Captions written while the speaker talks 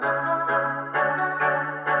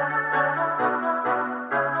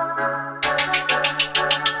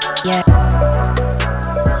Yeah.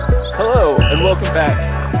 Hello, and welcome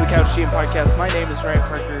back to the Couch GM Podcast. My name is Ryan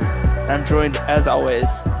Parker, and I'm joined, as always,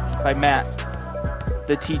 by Matt,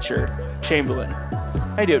 the teacher, Chamberlain.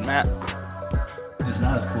 How you doing, Matt? It's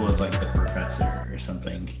not as cool as like the professor or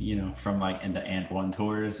something, from like in the Ant One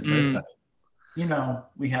tours. But it's like,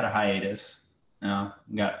 we had a hiatus.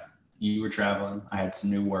 You were traveling. I had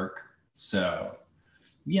some new work, so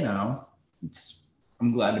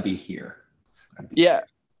I'm glad to be here. Yeah.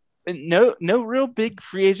 No real big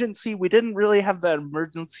free agency. We didn't really have that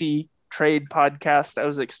emergency trade podcast I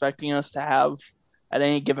was expecting us to have at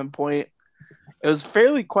any given point. It was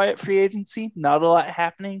fairly quiet free agency, not a lot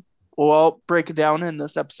happening. Well, I'll break it down in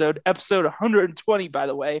this episode. Episode 120, by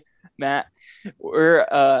the way, Matt.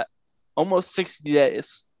 We're almost 60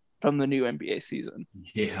 days from the new NBA season.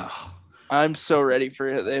 Yeah. I'm so ready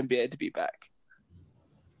for the NBA to be back.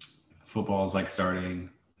 Football's like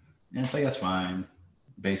starting. And it's like, that's fine.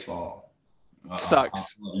 Baseball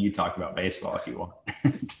sucks. I'll let you talk about baseball if you want.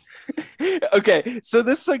 Okay, so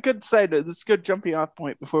this is a good side note. This is a good jumping off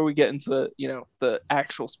point before we get into the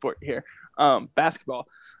actual sport here. Basketball.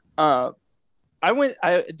 I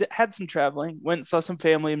had some traveling, went and saw some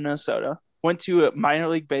family in Minnesota, went to a minor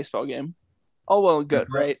league baseball game. All well and good,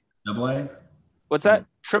 right? Double A? What's that?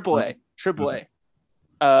 Triple A.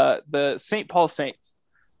 The St. Paul Saints,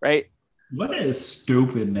 right? What a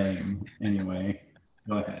stupid name. Anyway,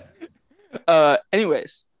 go ahead.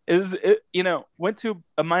 Anyways, went to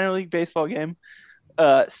a minor league baseball game,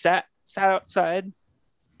 sat outside,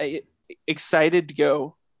 excited to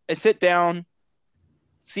go. I sit down,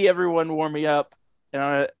 see everyone warming up,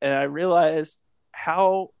 and I realized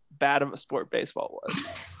how bad of a sport baseball was.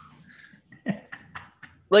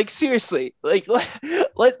 Like, seriously, like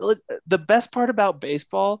the best part about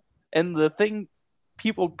baseball and the thing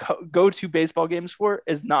people go to baseball games for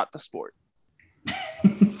is not the sport.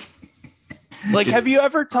 Like, have you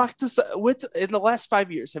ever talked to in the last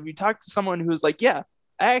 5 years? Have you talked to someone who's like, yeah,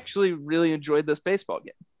 I actually really enjoyed this baseball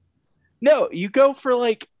game? No, you go for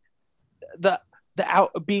like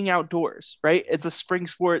being outdoors, right? It's a spring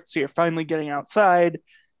sport, so you're finally getting outside.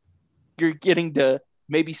 You're getting to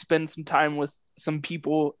maybe spend some time with some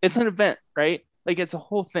people. It's an event, right? Like, it's a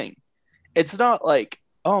whole thing. It's not like,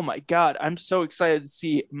 oh my God, I'm so excited to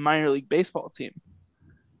see a minor league baseball team.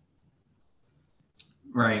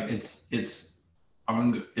 Right. It's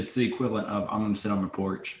the equivalent of, I'm going to sit on my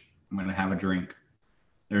porch. I'm going to have a drink.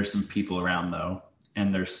 There's some people around though,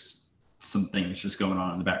 and there's some things just going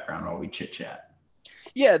on in the background while we chit chat.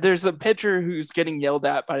 Yeah, there's a pitcher who's getting yelled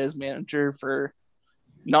at by his manager for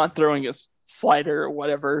not throwing a slider or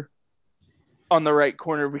whatever on the right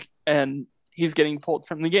corner, and he's getting pulled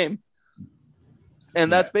from the game.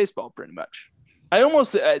 And that's baseball, pretty much.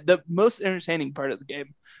 The most entertaining part of the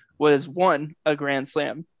game was a grand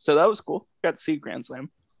slam. So that was cool. Got to see a grand slam.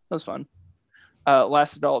 That was fun.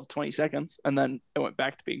 Lasted all of 20 seconds, and then it went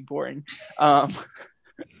back to being boring. And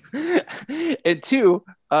two,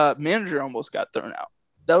 manager almost got thrown out.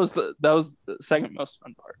 That was the second most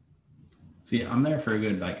fun part. See, I'm there for a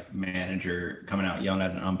good manager coming out yelling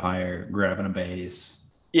at an umpire, grabbing a base.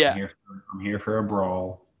 Yeah, I'm here for a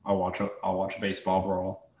brawl. I'll watch a baseball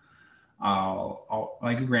brawl. I'll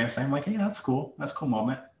like a grand slam. Like, hey, that's cool. That's a cool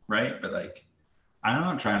moment, right? But like, I'm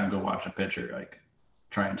not trying to go watch a pitcher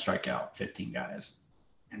try and strike out 15 guys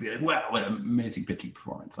and be like, wow, what an amazing pitching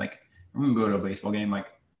performance. Like, I'm gonna go to a baseball game. Like,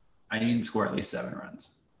 I need to score at least 7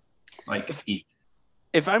 runs. Like,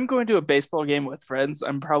 if I'm going to a baseball game with friends,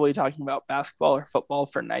 I'm probably talking about basketball or football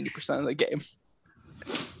for 90% of the game.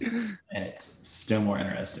 And it's still more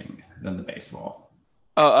interesting than the baseball.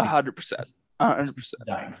 100%. 100%.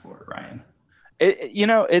 Dying sport, Ryan.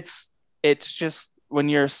 It's just when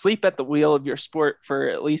you're asleep at the wheel of your sport for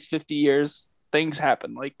at least 50 years, things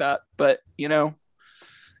happen like that. But,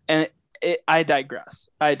 and I digress.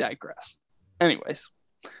 Anyways,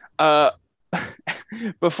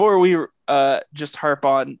 before we just harp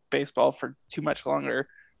on baseball for too much longer,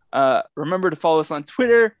 remember to follow us on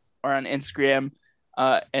Twitter or on Instagram,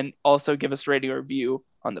 and also give us a rating or review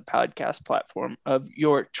on the podcast platform of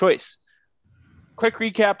your choice. Quick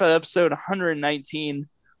recap of episode 119.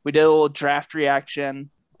 We did a little draft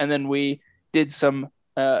reaction, and then we did some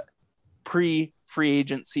pre-free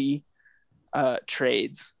agency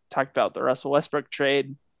trades. Talked about the Russell Westbrook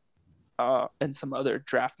trade and some other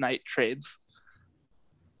draft night trades.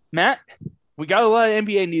 Matt, we got a lot of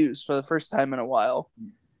NBA news for the first time in a while.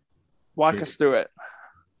 Walk us through it.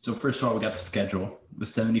 So first of all, we got the schedule, the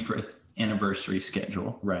 71st anniversary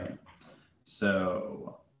schedule, right?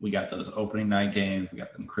 So we got those opening night games, we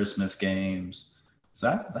got them Christmas games.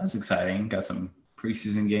 So that's exciting. Got some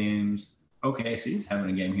preseason games, OKC's having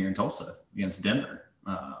a game here in Tulsa against Denver.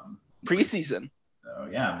 Preseason. So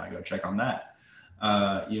yeah, I might go check on that.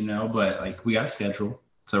 But like we got a schedule,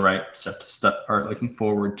 so right stuff to start looking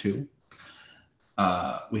forward to.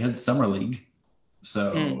 We had the summer league,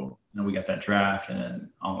 so we got that draft, and then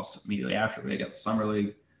almost immediately after we got the summer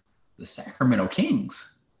league, the Sacramento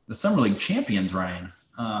Kings, the summer league champions. Ryan,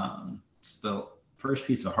 it's the first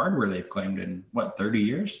piece of hardware they've claimed in 30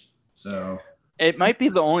 years. So it might be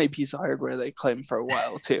the only piece of hardware they claimed for a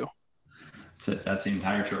while too. That's the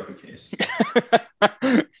entire trophy case.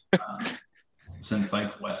 Since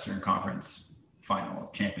like Western Conference final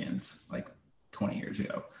champions like 20 years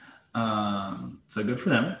ago. So good for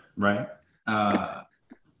them, right?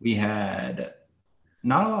 We had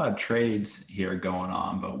not a lot of trades here going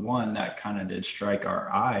on, but one that kind of did strike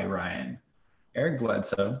our eye, Ryan. Eric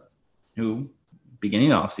Bledsoe, who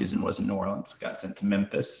beginning of the offseason was in New Orleans, got sent to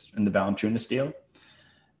Memphis in the Valanciunas deal,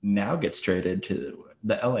 now gets traded to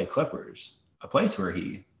the LA Clippers, a place where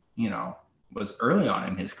he, was early on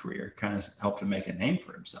in his career, kind of helped him make a name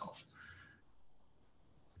for himself.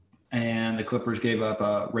 And the Clippers gave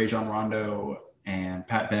up Rajon Rondo and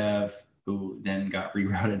Pat Bev, who then got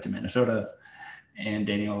rerouted to Minnesota, and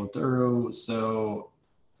Daniel Oturu. So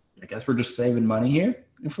I guess we're just saving money here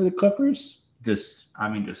for the Clippers. Just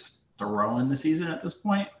throwing the season at this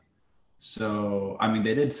point. So,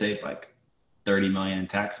 they did save like $30 million in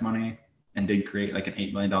tax money and did create like an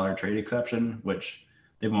 $8 million trade exception, which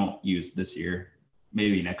they won't use this year.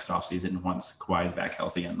 Maybe next offseason once Kawhi's back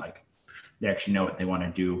healthy and like they actually know what they want to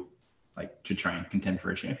do, like to try and contend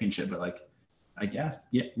for a championship. But like, I guess,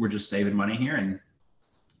 yeah, we're just saving money here and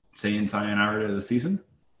saying sayonara to the season,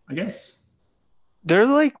 I guess. They're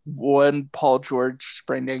like one Paul George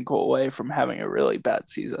sprained ankle away from having a really bad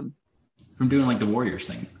season. From doing like the Warriors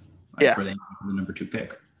thing. Where they have the number 2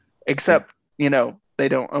 pick. Except, they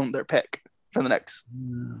don't own their pick for the next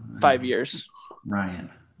 5 years.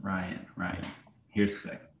 Ryan. Here's the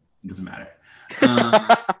thing. It doesn't matter.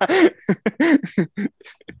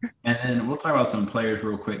 And then we'll talk about some players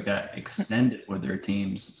real quick that extended with their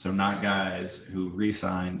teams. So not guys who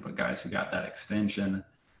re-signed, but guys who got that extension.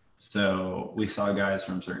 So we saw guys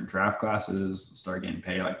from certain draft classes start getting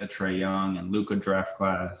paid, like the Trae Young and Luka draft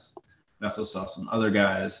class. We also saw some other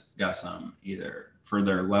guys got some either for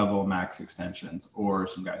their level max extensions or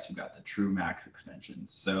some guys who got the true max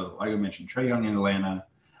extensions. So like I mentioned, Trae Young in Atlanta,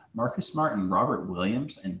 Marcus Smart and Robert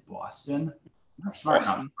Williams in Boston. Marcus Smart,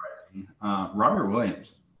 not surprising. Robert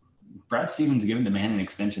Williams, Brad Stevens giving the man an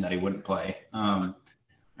extension that he wouldn't play.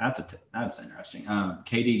 That's interesting.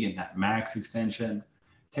 KD getting that max extension.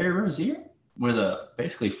 Terry Rozier with a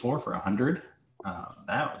basically 4 for 100.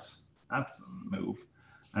 That's a move.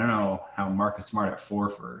 I don't know how Marcus Smart at 4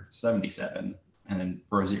 for 77 and then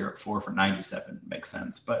Rozier at 4 for 97 makes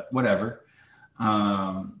sense, but whatever.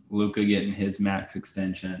 Luka getting his max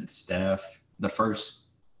extension. Steph, the first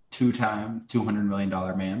 2-time $200 million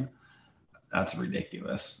man. That's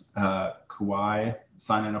ridiculous. Kawhi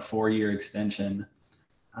signing a 4-year extension.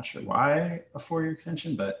 Not sure why a 4-year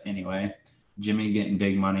extension, but anyway. Jimmy getting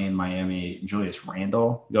big money in Miami. Julius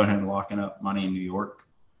Randle going ahead and locking up money in New York.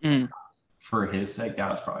 For his sake, that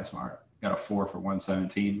was probably smart. Got a 4 for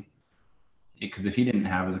 117. Because if he didn't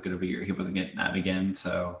have as good of a year, he wasn't getting that again.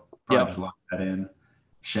 So probably just lock that in.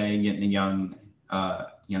 Shea getting a young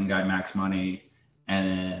guy max money, and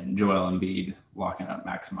then Joel Embiid locking up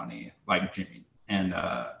max money like Jimmy and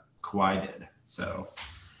Kawhi did. So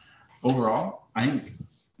overall, I think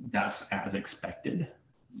that's as expected.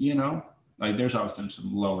 Like there's obviously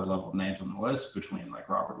some lower level names on the list between like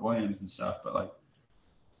Robert Williams and stuff, but like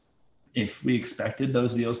if we expected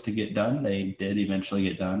those deals to get done, they did eventually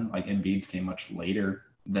get done. Like Embiid's came much later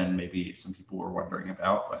than maybe some people were wondering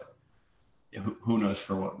about, but who knows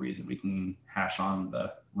for what reason. We can hash on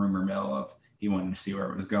the rumor mill of he wanted to see where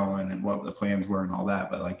it was going and what the plans were and all that,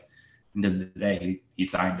 but like end of the day, he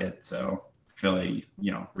signed it. So Philly,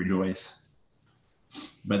 rejoice.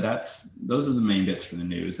 But those are the main bits for the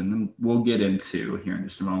news. And then we'll get into here in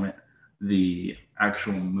just a moment the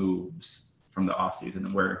actual moves from the offseason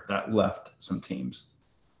and where that left some teams.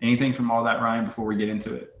 Anything from all that, Ryan, before we get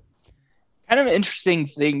into it? Kind of an interesting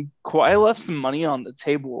thing. Kawhi left some money on the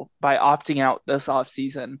table by opting out this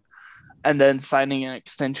offseason and then signing an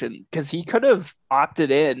extension, because he could have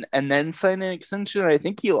opted in and then signed an extension. I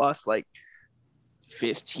think he lost like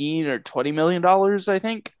 $15 or $20 million, I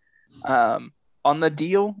think, on the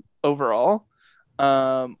deal overall,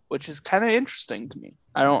 which is kind of interesting to me.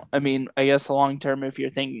 I guess long term, if you're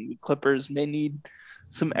thinking the Clippers may need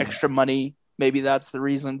some extra money, maybe that's the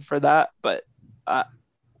reason for that. But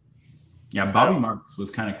Bobby Marks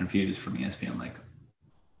was kind of confused from ESPN. Like,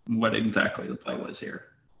 what exactly the play was here.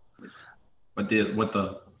 What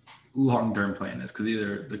the long-term plan is, because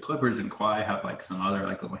either the Clippers and Kawhi have like some other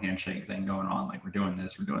like little handshake thing going on, like we're doing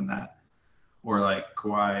this, we're doing that, or like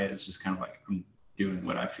Kawhi is just kind of like, I'm doing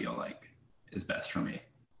what I feel like is best for me,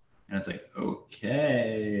 and it's like,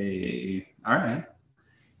 okay, all right,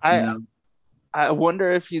 I I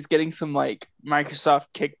wonder if he's getting some like Microsoft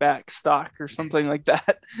kickback stock or something like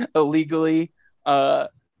that illegally. I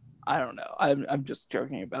don't know. I'm just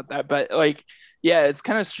joking about that, but like, yeah, it's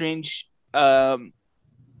kind of strange. Kind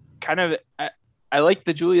of. I like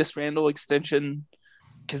the Julius Randle extension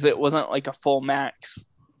because it wasn't like a full max.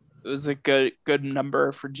 It was a good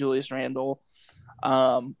number for Julius Randle.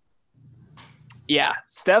 Um, yeah,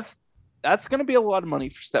 Steph. That's going to be a lot of money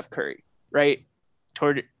for Steph Curry, right?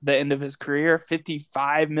 Toward the end of his career,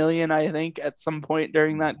 55 million, I think, at some point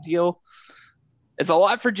during that deal. It's a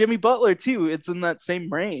lot for Jimmy Butler too. It's in that same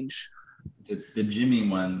range. The Jimmy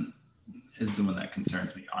one is the one that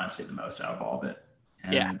concerns me honestly the most out of all of it,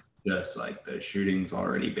 and Yeah, it's just like the shooting's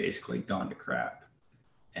already basically gone to crap,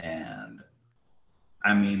 and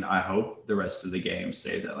I mean, I hope the rest of the game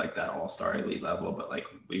stays at like that all-star elite level, but like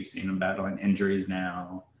we've seen him battling injuries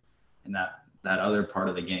now, and that other part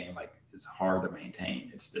of the game like is hard to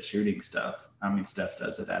maintain. It's the shooting stuff. I mean, Steph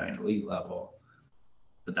does it at an elite level,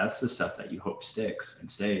 but that's the stuff that you hope sticks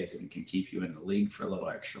and stays and can keep you in the league for a little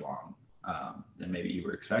extra long than maybe you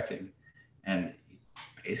were expecting, and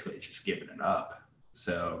basically just giving it up.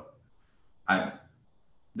 So I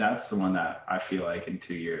that's the one that I feel like in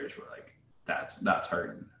 2 years we're like that's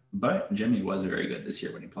hurting. But Jimmy was very good this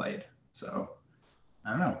year when he played. So I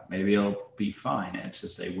don't know. Maybe he'll be fine. It's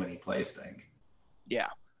just a when he plays thing. yeah,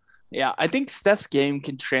 yeah. I think Steph's game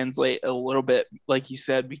can translate a little bit, like you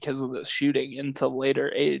said, because of the shooting into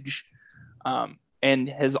later age, and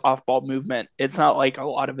his off-ball movement. It's not like a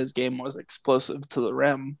lot of his game was explosive to the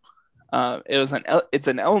rim. It's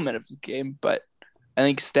an element of his game, but I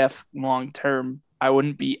think Steph long term, I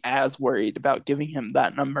wouldn't be as worried about giving him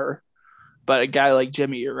that number. But a guy like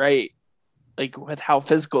Jimmy, you're right. Like with how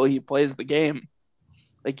physical he plays the game,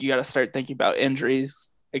 like you got to start thinking about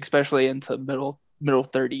injuries, especially into middle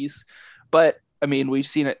 30s. But I mean, we've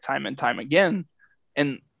seen it time and time again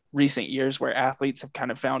in recent years where athletes have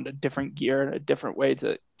kind of found a different gear and a different way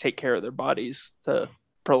to take care of their bodies to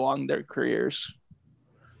prolong their careers.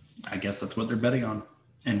 I guess that's what they're betting on.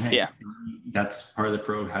 And hey, Yeah, that's part of the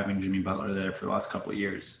pro of having Jimmy Butler there for the last couple of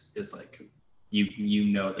years is like you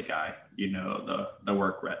know the guy, you know the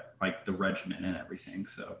work like the regimen and everything.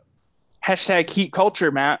 So hashtag heat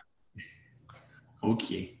culture, Matt.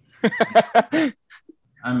 okay.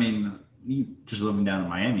 I mean, you just living down in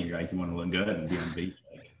Miami, like you want to look good and be on the beach.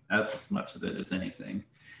 Like that's as much of it as anything.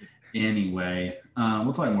 Anyway,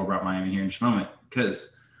 we'll talk more about Miami here in just a moment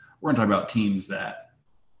because we're going to talk about teams that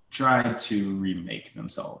tried to remake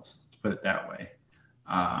themselves, to put it that way.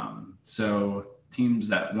 So teams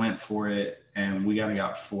that went for it, and we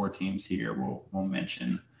got 4 teams here we'll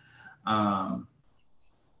mention.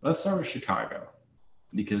 Let's start with Chicago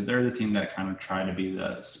because they're the team that kind of tried to be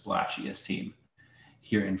the splashiest team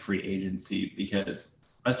here in free agency because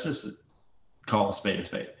let's just call a spade a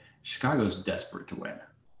spade. Chicago's desperate to win.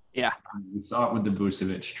 Yeah. We saw it with the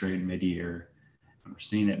Vucevic trade mid-year, and we're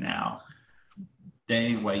seeing it now. They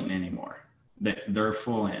ain't waiting anymore. They're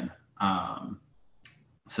full in.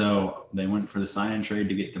 So they went for the sign-and trade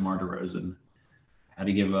to get DeMar DeRozan. Had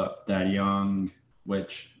to give up that Young,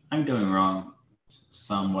 which I'm doing wrong,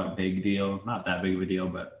 somewhat big deal. Not that big of a deal,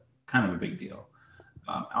 but kind of a big deal.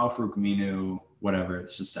 Al-Farouq Aminu, whatever,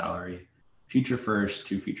 it's just salary. Future first,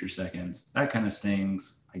 2 future seconds. That kind of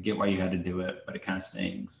stings. I get why you had to do it, but it kind of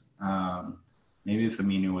stings. Maybe if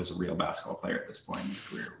Aminu was a real basketball player at this point in his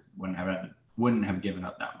career, wouldn't have given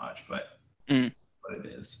up that much, but what it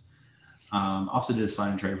is. Also did a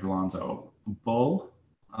sign and trade for Lonzo Ball,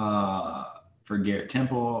 for Garrett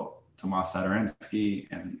Temple, Tomas Satoransky,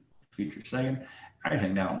 and future second. I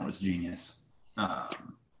think that one was genius.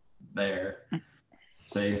 There.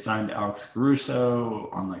 So they signed Alex Caruso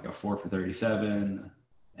on like a 4 for 37.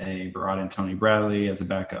 They brought in Tony Bradley as a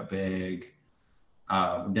backup big.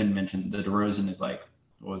 Didn't mention the DeRozan is like,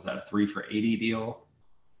 what was that, a 3 for 80 deal?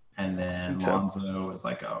 And then Lonzo is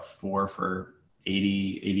like a 4 for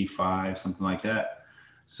 80, 85, something like that.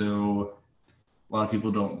 So a lot of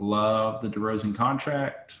people don't love the DeRozan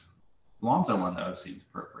contract. Lonzo one, though, seems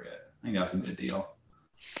appropriate. I think that's a good deal.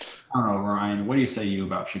 I don't know, Ryan, what do you say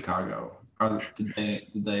about Chicago? Did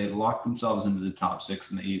they lock themselves into the top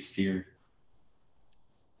 6 in the East here?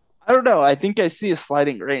 I don't know. I think I see a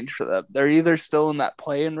sliding range for them. They're either still in that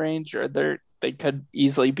play-in range or they could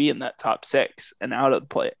easily be in that top 6 and out of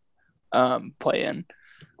the play-in.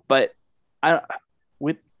 But I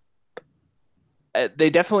with they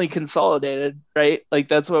definitely consolidated, right? Like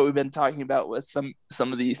that's what we've been talking about with some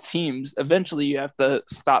of these teams. Eventually, you have to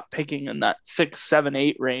stop picking in that 6, 7,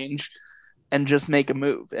 8 range, and just make a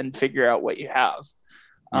move and figure out what you have.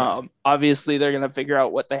 Yeah. Obviously, they're going to figure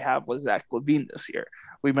out what they have with Zach LaVine this year.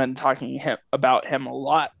 We've been talking about him a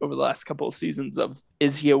lot over the last couple of seasons. Of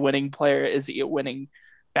is he a winning player? Is he a winning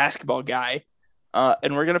basketball guy?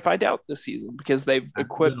 And we're going to find out this season because they've That's a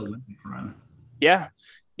equipped. good Olympic run. Yeah,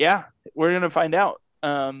 yeah, we're going to find out.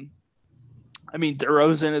 I mean,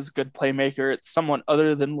 DeRozan is a good playmaker. It's someone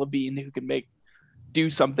other than LaVine who can do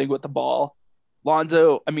something with the ball.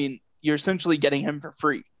 Lonzo, I mean, you're essentially getting him for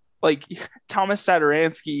free. Like Thomas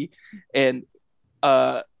Satoransky and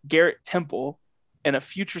Garrett Temple and a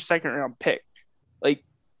future second round pick. Like,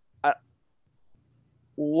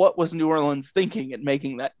 what was New Orleans thinking in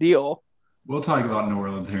making that deal? We'll talk about New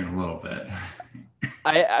Orleans here in a little bit.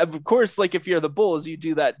 I of course, like if you're the Bulls, you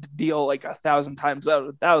do that deal like 1,000 times out of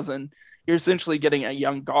 1,000. You're essentially getting a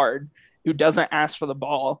young guard who doesn't ask for the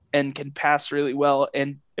ball and can pass really well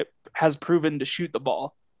and it has proven to shoot the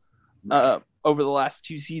ball over the last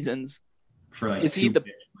 2 seasons. For like Is he two the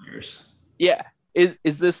players. yeah? Is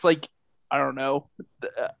this like I don't know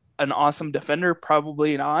an awesome defender?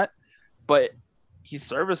 Probably not, but he's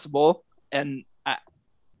serviceable and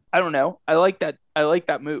I don't know. I like that. I like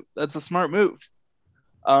that move. That's a smart move.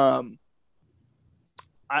 Um,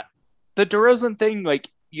 I, the DeRozan thing, like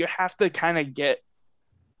you have to kind of get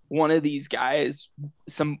one of these guys,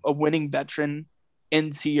 a winning veteran,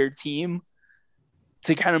 into your team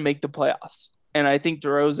to kind of make the playoffs. And I think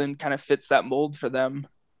DeRozan kind of fits that mold for them.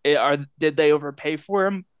 Did they overpay for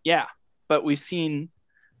him? Yeah, but we've seen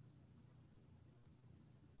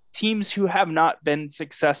teams who have not been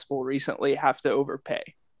successful recently have to overpay,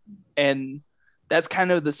 and that's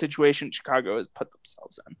kind of the situation Chicago has put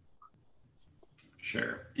themselves in.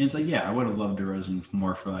 Sure. And it's like, yeah, I would have loved DeRozan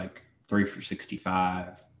more for like 3 for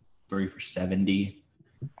 65, 3 for 70.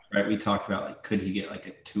 Right. We talked about like, could he get like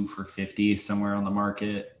a 2 for 50 somewhere on the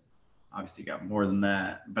market? Obviously, got more than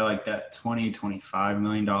that. But like that $20-25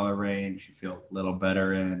 million range, you feel a little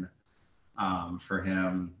better in for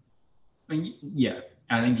him. I mean, yeah,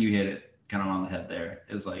 I think you hit it kind of on the head there.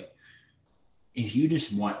 Is like, if you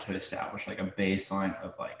just want to establish like a baseline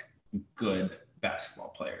of like good basketball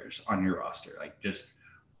players on your roster, like just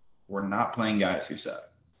we're not playing guys who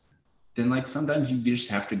suck, then like sometimes you just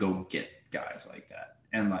have to go get guys like that.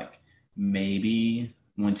 And like maybe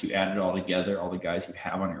once you add it all together, all the guys you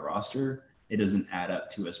have on your roster, it doesn't add up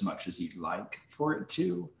to as much as you'd like for it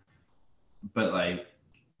to. But like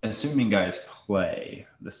assuming guys play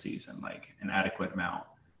the season like an adequate amount,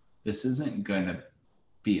 this isn't going to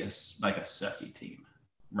be a sucky team,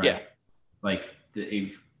 right? Yeah. Like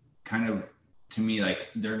they've kind of, to me,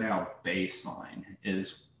 like their now baseline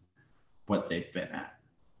is what they've been at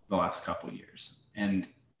the last couple of years. And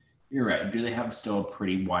you're right. Do they have still a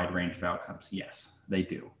pretty wide range of outcomes? Yes, they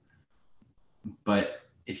do. But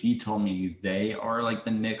if you told me they are like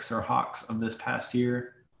the Knicks or Hawks of this past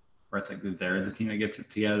year, where it's like they're the team that gets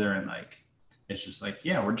it together and like it's just like,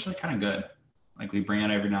 yeah, we're just like kind of good. Like we bring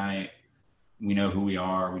it every night. We know who we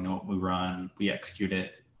are. We know what we run. We execute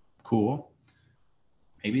it. Cool.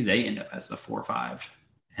 Maybe they end up as the 4-5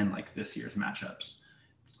 in like this year's matchups.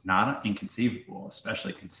 Not inconceivable,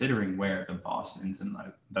 especially considering where the Bostons and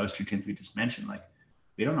like those two teams we just mentioned, like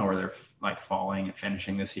we don't know where they're like falling and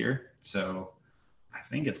finishing this year. So I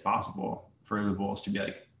think it's possible for the Bulls to be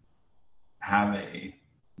like have a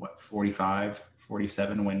 45,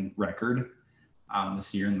 47 win record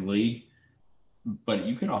this year in the league. But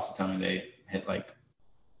you could also tell me they hit like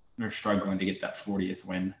they're struggling to get that 40th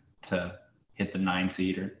win to hit the 9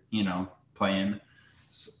 seed or play in.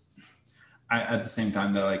 So at the same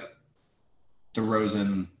time though, like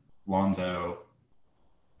DeRozan, Lonzo,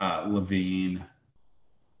 LaVine,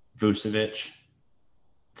 Vucevic,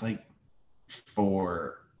 it's like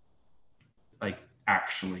 4 like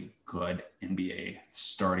actually good NBA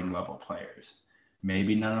starting level players.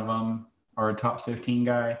 Maybe none of them are a top 15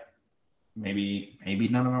 guy. Maybe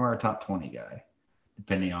none of them are a top 20 guy,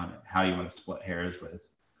 depending on how you want to split hairs with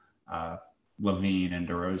LaVine and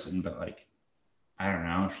DeRozan. But like, I don't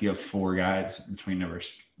know, if you have 4 guys between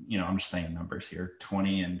numbers, I'm just saying numbers here,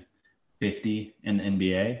 20 and 50 in the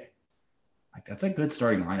NBA, like that's a good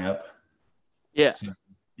starting lineup. Yeah. So,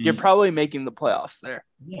 you're probably making the playoffs there.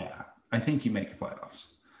 Yeah, I think you make the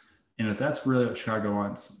playoffs. And if that's really what Chicago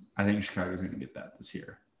wants, I think Chicago's going to get that this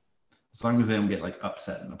year. As long as they don't get like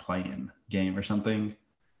upset in the play-in game or something,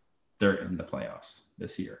 they're in the playoffs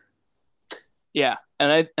this year. Yeah.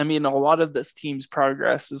 And I mean, a lot of this team's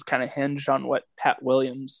progress is kind of hinged on what Pat will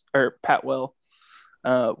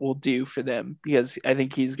do for them, because I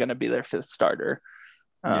think he's going to be their fifth starter.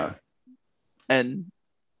 Yeah. And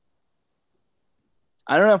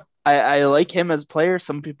I don't know. I like him as a player.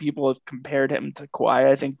 Some people have compared him to Kawhi.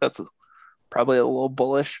 I think that's probably a little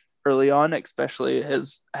bullish early on, especially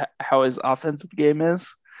how his offensive game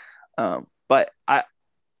is. But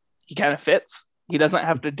he kind of fits. He doesn't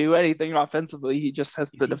have to do anything offensively. He just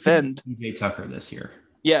has to defend. PJ Tucker this year.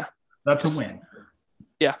 Yeah. That's a win.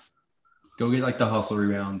 Yeah. Go get like the hustle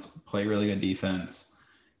rebounds, play really good defense,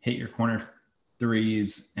 hit your corner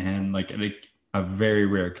threes, and like a very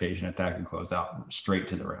rare occasion attack and close out straight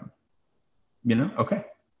to the rim. You know, okay.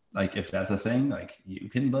 Like if that's a thing, like you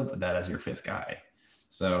can live with that as your fifth guy.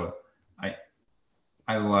 So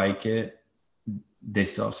I like it. They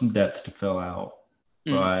still have some depth to fill out,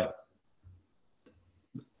 but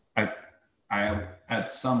I at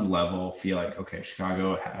some level feel like, okay,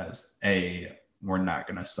 Chicago has we're not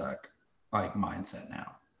gonna suck like mindset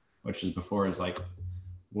now, which is before is like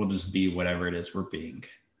we'll just be whatever it is we're being.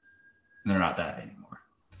 And they're not that anymore.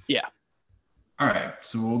 Yeah. All right,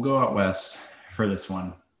 so we'll go out west for this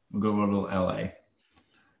one. We'll go to LA.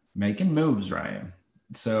 Making moves, Ryan.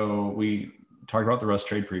 So we talked about the Russ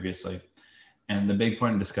trade previously, and the big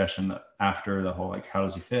point of discussion after the whole like how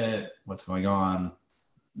does he fit, what's going on,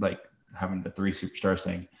 like having the three superstars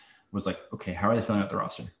thing was like, okay, how are they filling out the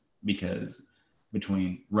roster? Because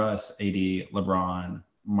between Russ, AD, LeBron,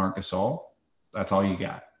 Marc Gasol, that's all you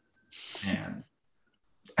got. And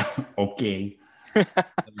okay.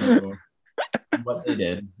 So, what they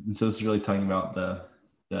did, and so this is really talking about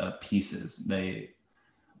the pieces. They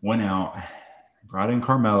went out, brought in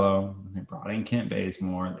Carmelo, they brought in Kent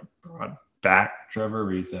Bazemore, they brought back Trevor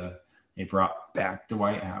Ariza, they brought back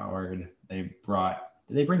Dwight Howard, did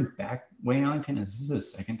they bring back Wayne Ellington? Is this the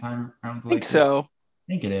second time around? I think so. I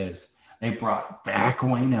think it is. They brought back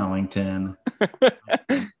Wayne Ellington.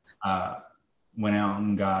 Went out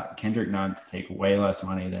and got Kendrick Nunn to take way less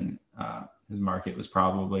money than his market was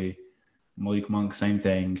probably. Malik Monk, same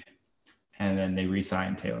thing. And then they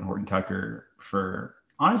re-signed Taylor Horton Tucker for,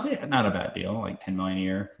 honestly, not a bad deal, like $10 million a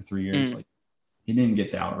year for 3 years. Like he didn't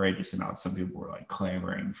get the outrageous amount some people were like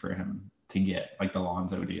clamoring for him to get, like the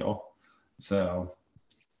Lonzo deal. So,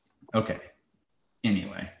 okay.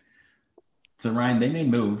 Anyway, so Ryan, they made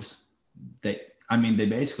moves. They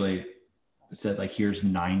basically said like, here's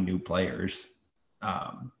 9 new players.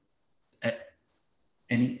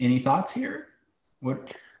 Any thoughts here?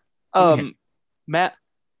 What? Matt,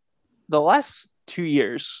 the last 2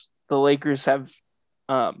 years, the Lakers have,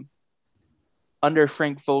 under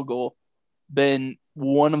Frank Vogel, been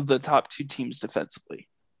one of the top 2 teams defensively.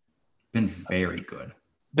 Been very good.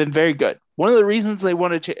 One of the reasons they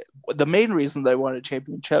won the main reason they won a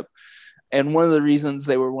championship, and one of the reasons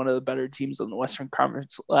they were one of the better teams in the Western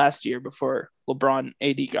Conference last year before LeBron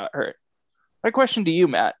AD got hurt. My question to you,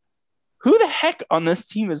 Matt, who the heck on this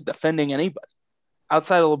team is defending anybody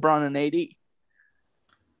outside of LeBron and AD?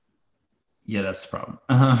 Yeah, that's the problem.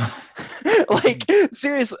 Like,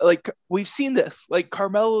 seriously, like we've seen this. Like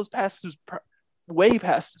Carmelo's way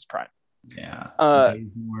past his prime. Yeah.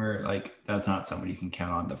 More like that's not somebody you can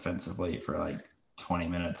count on defensively for like 20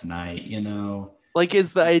 minutes a night, you know. Like,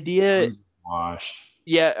 is the idea washed?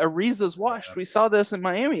 Yeah, Ariza's washed. We saw this in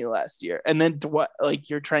Miami last year. And then Dwight, like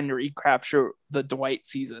you're trying to recapture the Dwight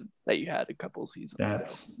season that you had a couple of seasons ago.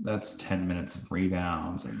 That's 10 minutes of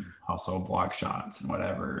rebounds and hustle block shots and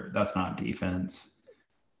whatever. That's not defense.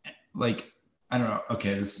 Like, I don't know.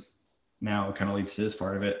 Okay, this now kind of leads to this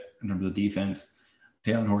part of it in terms of defense.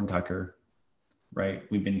 Taylor Horton Tucker, right?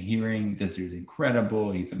 We've been hearing this dude's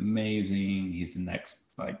incredible. He's amazing. He's the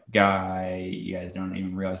next like guy. You guys don't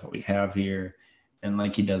even realize what we have here. And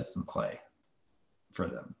like he doesn't play for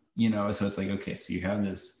them, you know? So it's like, okay, so you have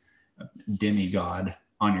this demigod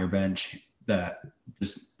on your bench that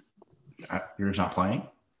you're just not playing.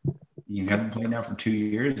 You haven't played now for 2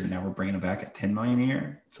 years, and now we're bringing him back at $10 million a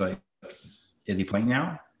year. It's like, is he playing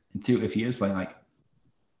now? And 2, if he is playing, like,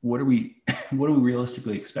 what do we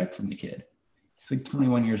realistically expect from the kid? He's like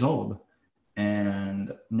 21 years old,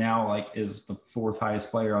 and now like is the 4th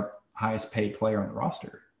highest paid player on the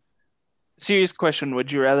roster. Serious question: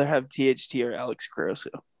 would you rather have THT or Alex Caruso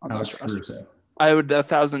on Alex this roster? Caruso. I would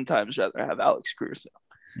 1,000 times rather have Alex Caruso.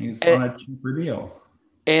 He's on a cheaper deal.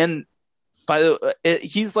 And by the way,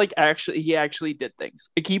 he actually did things.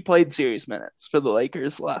 Like he played serious minutes for the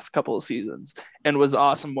Lakers the last couple of seasons and was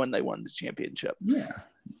awesome when they won the championship. Yeah.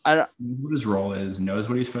 I don't know what his role is, knows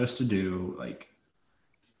what he's supposed to do, like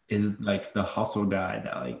is like the hustle guy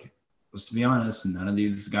that like let's be honest, none of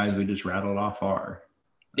these guys we just rattled off are.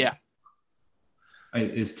 Yeah.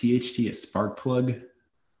 Is THT a spark plug?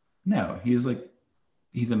 No, he's a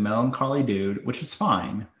melancholy dude, which is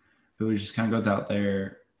fine. Who just kind of goes out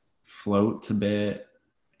there, floats a bit,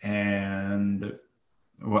 and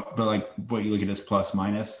what you look at his plus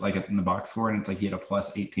minus, like in the box score, and it's like he had a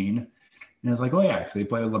plus 18. And it's like, oh yeah, actually he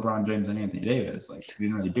played with LeBron James and Anthony Davis. Like he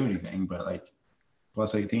didn't really do anything, but like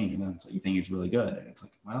plus 18, and then it's like, you think he's really good. And it's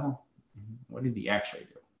like, well, what did he actually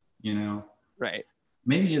do? You know? Right.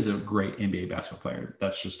 Maybe he is a great NBA basketball player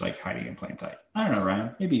that's just like hiding in plain sight. I don't know,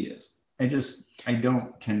 Ryan. Maybe he is. I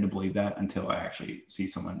don't tend to believe that until I actually see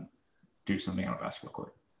someone do something on a basketball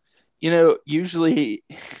court. Usually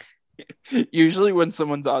when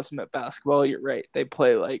someone's awesome at basketball, you're right. They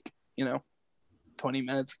play 20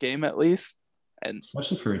 minutes a game at least. And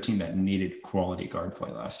especially for a team that needed quality guard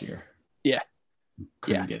play last year. Yeah.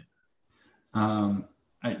 Couldn't get. But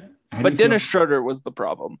Dennis Schroeder was the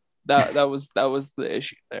problem. That was the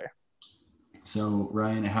issue there. So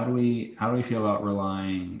Ryan, how do we feel about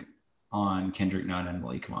relying on Kendrick Nunn and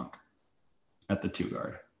Malik Monk at the 2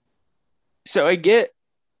 guard? So I get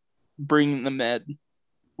bringing them in.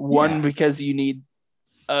 One, because you need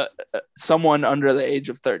someone under the age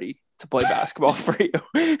of 30 to play basketball for you.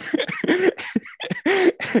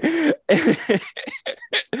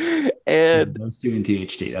 And those 2 in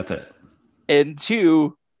THT, that's it. And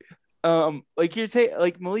 2,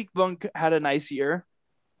 Malik Monk had a nice year.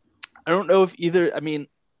 I don't know if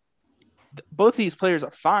both these players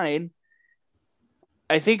are fine.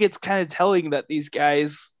 I think it's kind of telling that these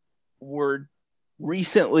guys were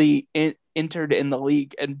recently entered in the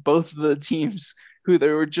league, and both of the teams who they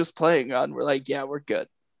were just playing on were like, yeah, we're good.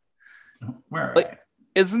 Where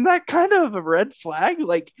isn't that kind of a red flag?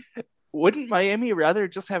 Like, wouldn't Miami rather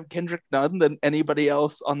just have Kendrick Nunn than anybody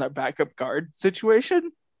else on their backup guard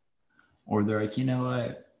situation? Or they're like, you know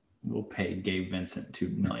what? We'll pay Gabe Vincent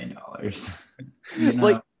 $2 million.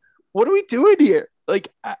 Like, what are we doing here? Like,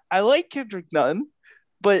 I like Kendrick Nunn,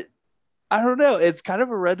 but I don't know. It's kind of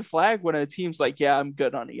a red flag when a team's like, yeah, I'm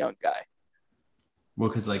good on a young guy. Well,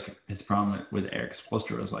 because like his problem with Eric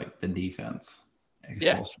Spoelstra was like the defense.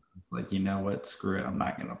 Spoelstra was like, you know what? Screw it. I'm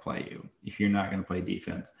not going to play you. If you're not going to play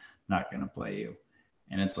defense, I'm not going to play you.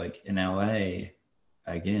 And it's like in LA,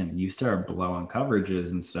 again, you start blowing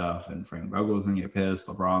coverages and stuff, and Frank Vogel's going to get pissed.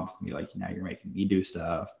 LeBron's going to be like, now you're making me do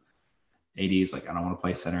stuff. AD's like, I don't want to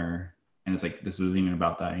play center. And it's like, this isn't even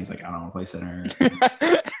about that. And he's like, I don't want to play center. So,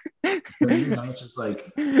 it's just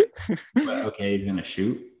like, but okay, you're going to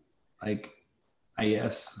shoot. Like, I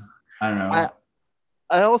guess. I don't know.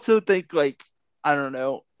 I also think, like, I don't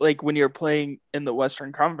know, like when you're playing in the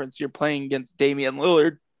Western Conference, you're playing against Damian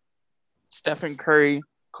Lillard, Stephen Curry,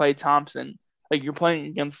 Klay Thompson. Like, you're playing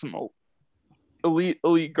against some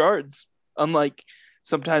elite guards, unlike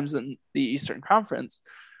sometimes in the Eastern Conference.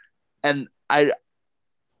 And I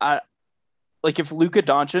like, if Luka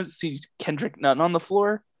Doncic sees Kendrick Nunn on the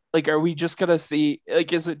floor, like, are we just gonna see,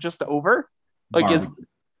 like, is it just over? Like,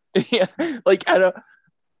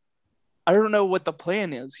 I don't know what the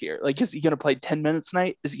plan is here. Like, is he gonna play 10 minutes a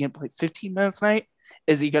night? Is he gonna play 15 minutes a night?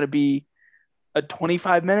 Is he gonna be a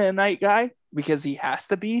 25-minute a night guy because he has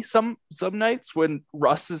to be some nights when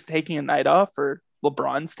Russ is taking a night off or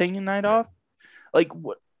LeBron's taking a night off? Like,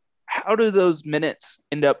 how do those minutes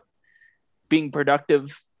end up being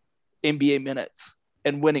productive NBA minutes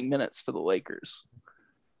and winning minutes for the Lakers?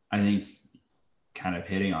 I think kind of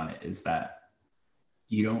hitting on it is that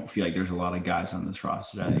you don't feel like there's a lot of guys on this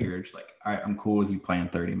roster that you're just like, all right, I'm cool with you playing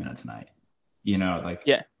 30 minutes a night. Like,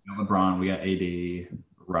 yeah, LeBron, we got AD,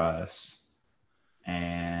 Russ,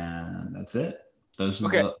 and that's it. Those are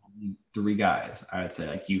the 3 guys I would say,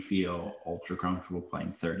 like, you feel ultra comfortable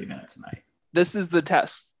playing 30 minutes a night. This is the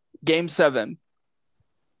test. Game 7,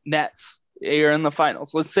 Nets, you're in the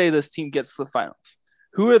finals. Let's say this team gets to the finals.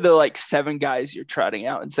 Who are the 7 guys you're trotting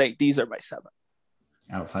out and saying, these are my 7?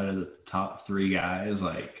 Outside of the top 3 guys,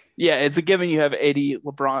 yeah, it's a given. You have AD,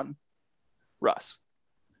 LeBron, Russ.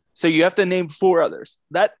 So you have to name 4 others.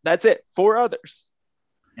 That's it. 4 others.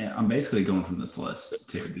 And I'm basically going from this list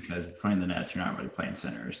too, because if playing the Nets, you're not really playing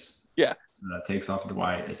centers. Yeah. So that takes off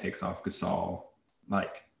Dwight. It takes off Gasol.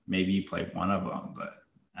 Like, maybe you play one of them, but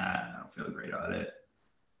I don't feel great about it.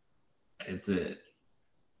 Is it?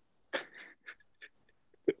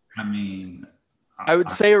 I mean, I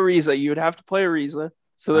would say Ariza. You would have to play Ariza.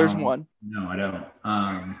 So there's one. No, I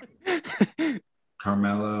don't.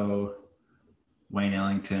 Carmelo, Wayne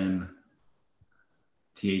Ellington,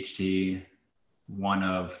 THT, one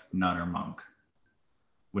of Nunn or Monk,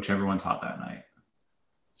 whichever one's hot that night.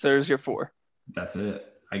 So there's your 4. That's it,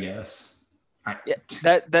 I guess. Yeah,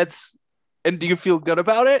 that's And do you feel good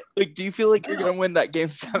about it? Like, do you feel like you're gonna win that game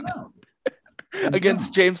 7 No, against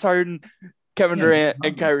no. James Harden, Kevin Yeah, Durant,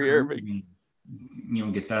 and Kyrie Irving?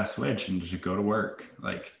 get that switch and just go to work.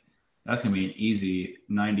 Like that's gonna be an easy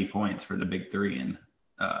 90 points for the big three in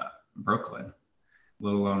Brooklyn,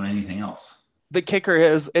 let alone anything else. The kicker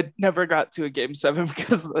is it never got to a game 7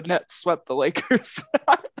 because the Nets swept the Lakers.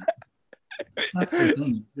 That's the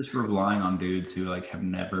thing. You're just relying on dudes who like have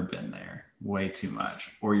never been there way too much,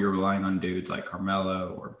 or you're relying on dudes like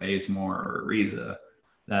Carmelo or Bazemore or Ariza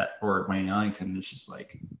that or Wayne Ellington. It's just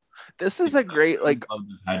like This is a great like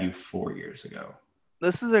had you 4 years ago.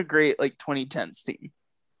 this is a great like 2010s team.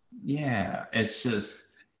 Yeah, it's just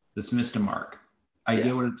this missed a mark. I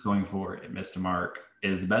get what it's going for. It missed a mark.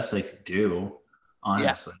 It is the best they could do,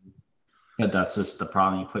 honestly. Yeah. But that's just the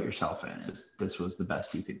problem you put yourself in. Is this was the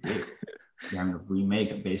best you could do? You're having to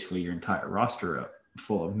remake basically your entire roster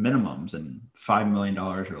full of minimums and $5 million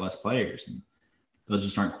or less players, and those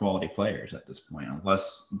just aren't quality players at this point,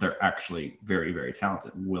 unless they're actually very, very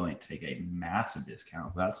talented, willing to take a massive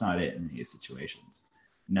discount. But that's not it in these situations.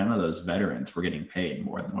 None of those veterans were getting paid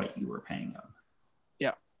more than what you were paying them.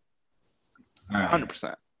 Yeah. All right.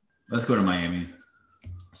 100%. Let's go to Miami.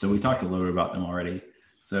 So we talked a little bit about them already.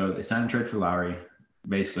 So they signed a trade for Lowry,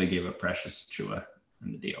 basically gave up Precious Chua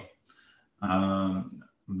in the deal.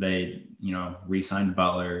 They, re-signed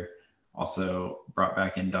Butler, also brought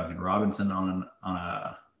back in Duncan Robinson on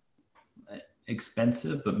a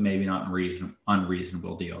expensive but maybe not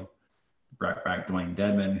unreasonable deal. Brought back Dwayne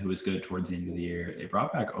Dedmon, who was good towards the end of the year. They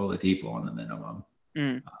brought back Oladipo on the minimum,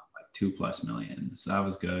 like $2+ million. So that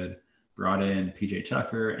was good. Brought in PJ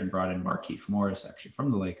Tucker and brought in Markieff Morris, actually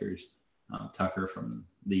from the Lakers. Tucker from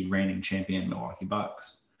the reigning champion Milwaukee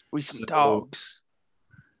Bucks. We some dogs.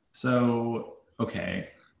 So, okay.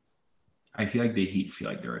 I feel like the Heat feel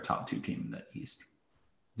like they're a top 2 team in the East.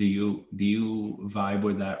 Do you vibe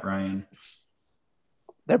with that, Ryan?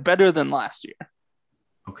 They're better than last year.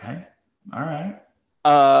 Okay. All right.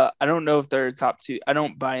 I don't know if they're a top 2. I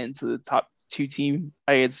don't buy into the top 2 team.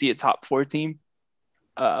 I could see a top 4 team.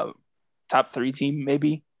 Top 3 team,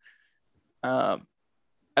 maybe. I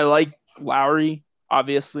like Lowry,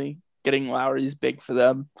 obviously. Getting Lowry is big for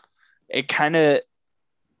them. It kind of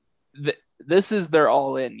this is their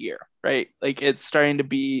all-in year, right? Like it's starting to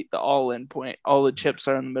be the all-in point. All the chips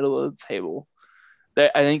are in the middle of the table.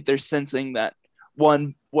 I think they're sensing that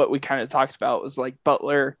one, what we kind of talked about was like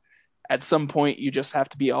Butler. At some point, you just have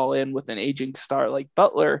to be all in with an aging star like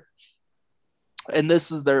Butler. And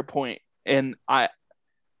this is their point. And I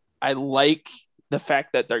like the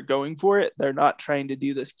fact that they're going for it. They're not trying to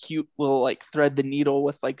do this cute little like thread the needle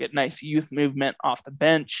with like a nice youth movement off the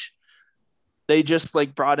bench. They just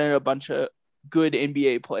like brought in a bunch of good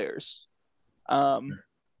NBA players.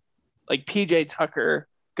 Like PJ Tucker,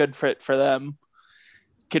 good fit for them,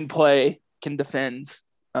 can play, can defend.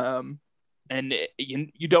 And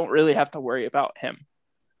you don't really have to worry about him.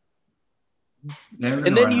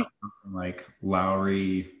 And then you like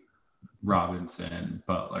Lowry, Robinson,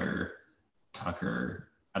 Butler, Tucker,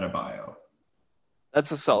 Adebayo.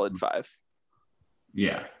 That's a solid 5.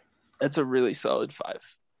 Yeah. That's a really solid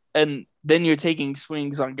 5. And then you're taking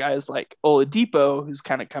swings on guys like Oladipo, who's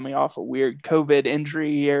kind of coming off a weird COVID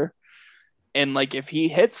injury year. And like if he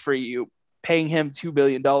hits for you, paying him $2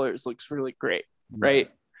 billion looks really great, right?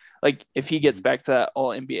 Like if he gets back to that all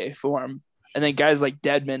NBA form. And then guys like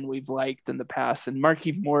Dedmon we've liked in the past, and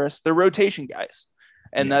Markieff Morris, they're rotation guys.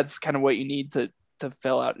 And that's kind of what you need to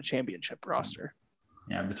fill out a championship roster.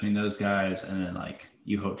 Yeah, between those guys and then like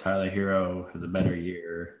you hope Tyler Hero has a better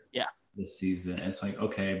year this season. It's like,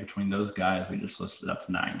 okay, between those guys, we just listed up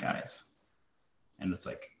 9 guys. And it's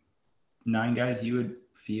like 9 guys you would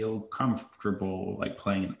feel comfortable like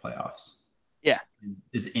playing in the playoffs. Yeah.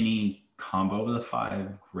 Is any combo of the 5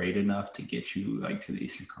 great enough to get you like to the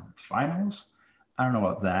Eastern Conference Finals? I don't know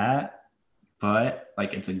about that, but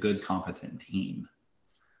like it's a good competent team.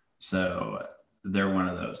 So they're one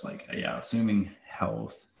of those like, assuming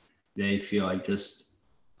health, they feel like just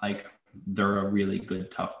like they're a really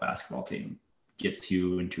good, tough basketball team, gets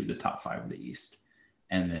you into the top 5 of the East.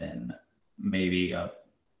 And then maybe a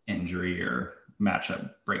injury or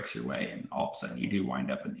matchup breaks your way, and all of a sudden you do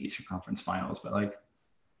wind up in the Eastern Conference Finals. But like,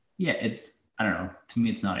 yeah, it's, I don't know. To me,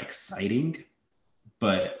 it's not exciting,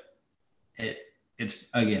 but it's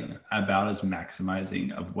again about as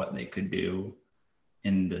maximizing of what they could do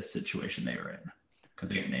in this situation they were in, because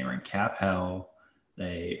they were in cap hell.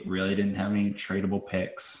 They really didn't have any tradable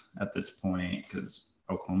picks at this point because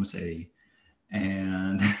Oklahoma City,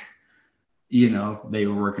 and they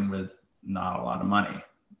were working with not a lot of money.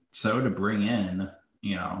 So to bring in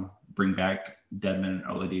bring back Dedmon and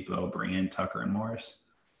Oladipo, bring in Tucker and Morris.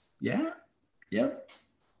 Yeah, yep.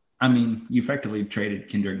 I mean, you effectively traded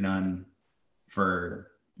Kendrick Nunn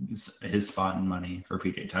for his spot and money for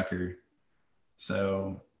PJ Tucker.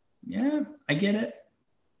 So, yeah, I get it.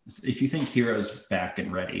 If you think Hero's back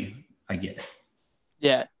and ready, I get it.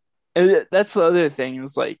 Yeah. And that's the other thing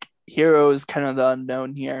is like Hero is kind of the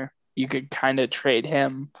unknown here. You could kind of trade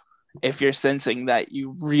him if you're sensing that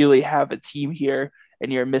you really have a team here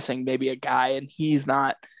and you're missing maybe a guy and he's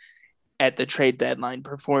not at the trade deadline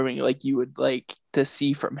performing like you would like to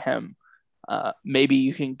see from him. Maybe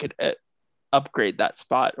you can upgrade that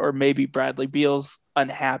spot, or maybe Bradley Beal's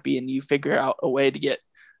unhappy and you figure out a way to get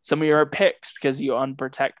some of your picks because you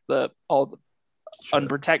unprotect the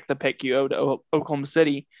pick you owe to Oklahoma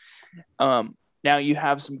City. Now you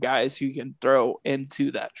have some guys who can throw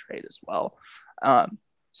into that trade as well.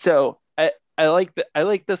 So I like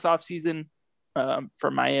this offseason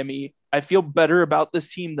for Miami. I feel better about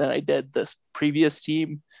this team than I did this previous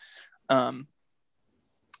team.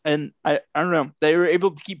 And I don't know, they were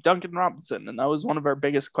able to keep Duncan Robinson, and that was one of our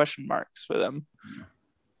biggest question marks for them.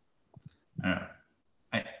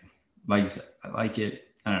 I like you said, I like it.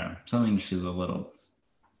 I don't know, something she's a little.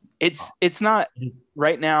 It's not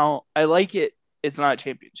right now. I like it. It's not a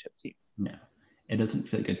championship team. No, it doesn't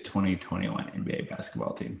feel like a 2021 NBA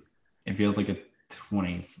basketball team. It feels like a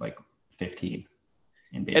 2015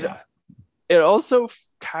 NBA basketball. It also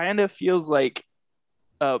kind of feels like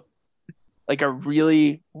a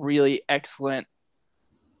really, really excellent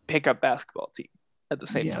pickup basketball team at the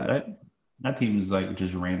same time. That team is like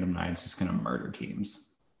just random nights just going to murder teams.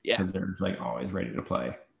 Yeah. Because they're like always ready to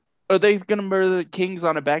play. Are they going to murder the Kings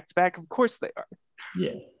on a back-to-back? Of course they are.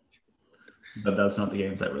 Yeah. But that's not the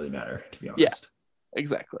games that really matter, to be honest. Yeah,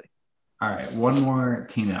 exactly. All right. One more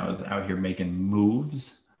team that was out here making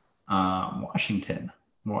moves. Washington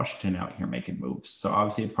out here making moves. So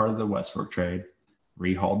obviously a part of the Westbrook trade,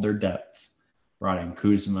 rehauled their depth, brought in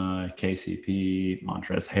Kuzma, KCP,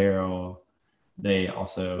 Montrezl Harrell. They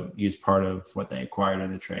also used part of what they acquired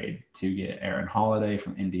in the trade to get Aaron Holiday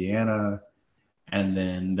from Indiana. And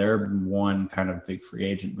then their one kind of big free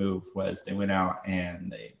agent move was they went out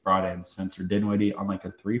and they brought in Spencer Dinwiddie on like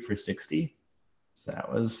a 3 for $60. So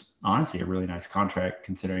that was honestly a really nice contract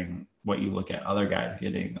considering what you look at other guys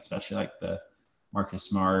getting, especially like the Marcus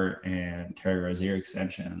Smart and Terry Rozier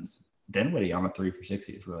extensions. Dinwiddie on a 3 for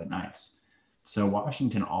 $60 is really nice. So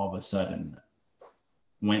Washington all of a sudden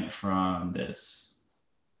went from this,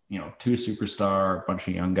 2 superstar, bunch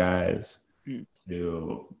of young guys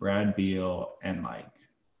to Brad Beal and like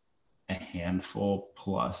a handful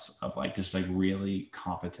plus of like just like really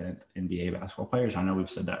competent NBA basketball players. I know we've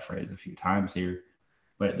said that phrase a few times here,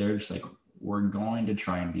 but they're just like, we're going to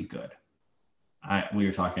try and be good. We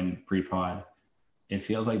were talking pre-pod. It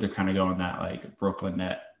feels like they're kind of going that like Brooklyn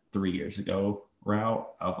Net 3 years ago route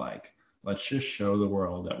of like, let's just show the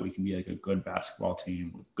world that we can be like a good basketball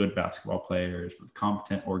team with good basketball players, with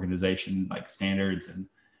competent organization, like standards and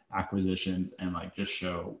acquisitions, and like just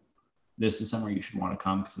show this is somewhere you should want to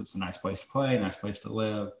come because it's a nice place to play, a nice place to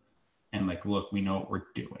live. And like, look, we know what we're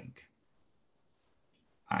doing.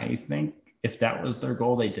 I think if that was their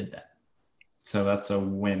goal, they did that. So that's a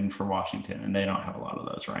win for Washington, and they don't have a lot of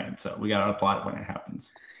those, Ryan. So we got to applaud it when it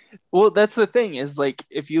happens. Well, that's the thing is like,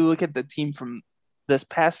 if you look at the team from this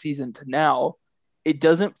past season to now, it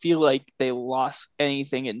doesn't feel like they lost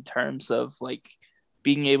anything in terms of like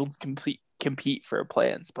being able to compete for a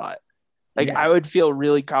play-in spot. Like, yeah. I would feel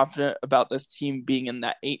really confident about this team being in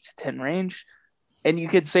that 8 to 10 range. And you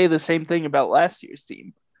could say the same thing about last year's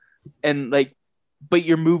team. And like, but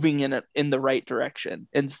you're moving in the right direction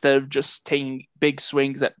instead of just taking big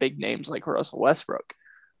swings at big names like Russell Westbrook.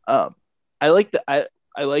 I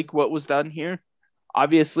like what was done here.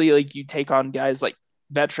 Obviously, like you take on guys like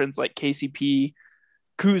veterans like KCP,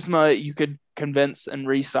 Kuzma, you could convince and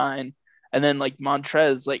re-sign. And then like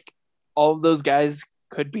Montrez, like all of those guys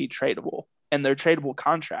could be tradable, and they're tradable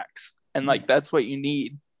contracts. And like, that's what you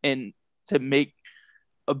need to make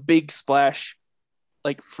a big splash,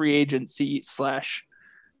 like free agency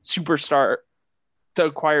 / superstar, to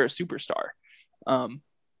acquire a superstar.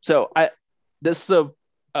 So this is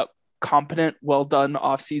a competent, well done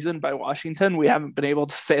offseason by Washington. We haven't been able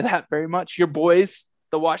to say that very much. Your boys,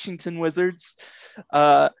 the Washington Wizards,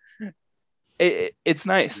 it's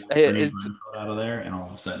nice. It's out of there, and all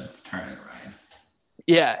of a sudden it's turning around.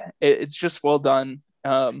 Yeah, it's just well done.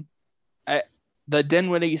 The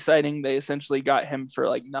Dinwiddie sighting, they essentially got him for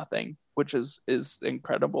like nothing, which is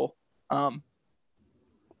incredible.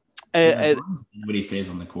 Dinwiddie stays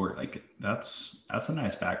on the court, like that's a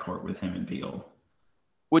nice backcourt with him and Beal.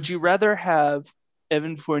 Would you rather have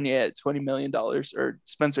Evan Fournier at $20 million or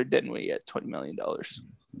Spencer Dinwiddie at $20 million.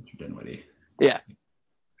 Spencer Dinwiddie. Yeah.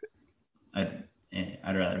 I'd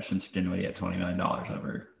rather Spencer Dinwiddie at $20 million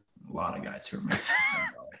over a lot of guys who are making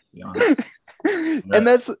 $20 to be honest. And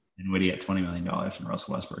that's Dinwiddie at $20 million and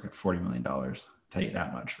Russell Westbrook at $40 million. I'll tell you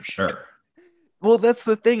that much for sure. Well, that's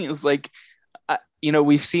the thing is like,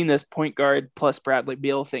 we've seen this point guard plus Bradley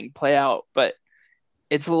Beal thing play out, but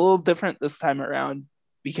it's a little different this time around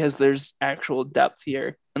because there's actual depth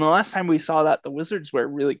here. And the last time we saw that, the Wizards were a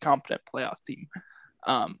really competent playoff team.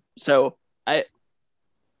 So I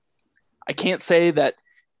can't say that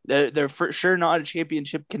they're for sure not a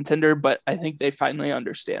championship contender, but I think they finally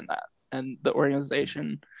understand that. And the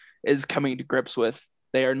organization is coming to grips with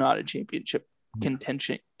they are not a championship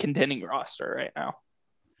contending roster right now.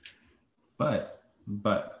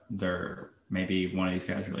 But they're maybe one of these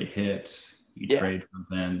guys really hits. You trade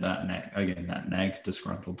something that next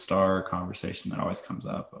disgruntled star conversation that always comes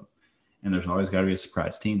up, and there's always got to be a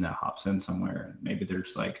surprise team that hops in somewhere. Maybe they're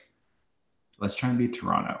just like, let's try and beat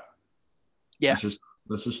Toronto. Yeah,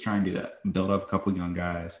 let's just try and do that. Build up a couple of young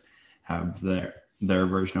guys, have their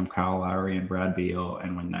version of Kyle Lowry and Brad Beal,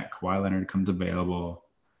 and when that Kawhi Leonard comes available,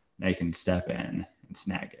 they can step in and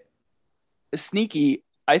snag it. Sneaky.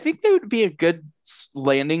 I think they would be a good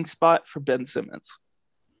landing spot for Ben Simmons.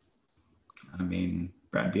 I mean,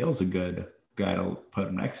 Brad Beal's a good guy to put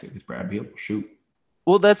him next to because Brad Beal will shoot.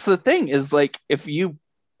 Well, that's the thing is like if you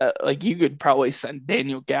you could probably send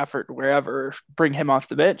Daniel Gafford wherever, bring him off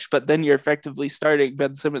the bench, but then you're effectively starting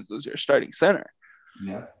Ben Simmons as your starting center.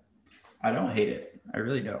 Yeah, I don't hate it. I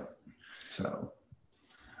really don't. So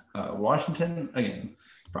Washington, again,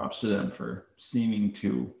 props to them for seeming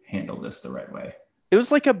to handle this the right way. It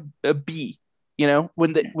was like a B,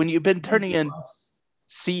 when you've been turning in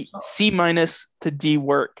C minus to D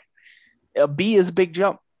work, a B is a big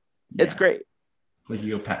jump. Yeah. It's great. It's like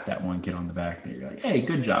you go pat that one kid on the back and you're like, hey,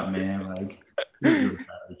 good job, man. Like, you're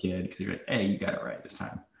proud of the kid because you're like, hey, you got it right this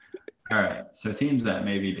time. All right. So teams that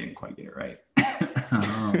maybe didn't quite get it right.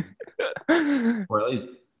 Or at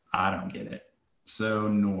least I don't get it. So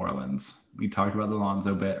New Orleans. We talked about the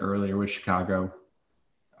Lonzo bit earlier with Chicago.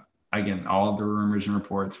 Again, all the rumors and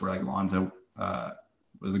reports were like Lonzo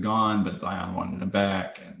was gone, but Zion wanted him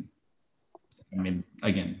back. And I mean,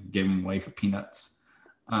 again, give him away for peanuts.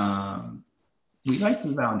 We like the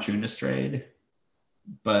Valanciunas trade,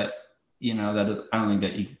 but I don't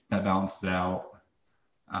think that balances out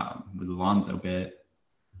with the Lonzo bit.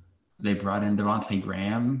 They brought in Devontae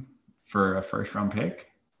Graham for a first-round pick,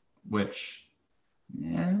 which,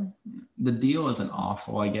 the deal isn't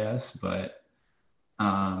awful, I guess, but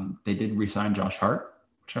they did re-sign Josh Hart,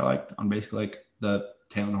 which I liked on basically like the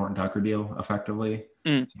Taylor Horton-Tucker deal, effectively.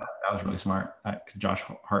 So that was really smart because Josh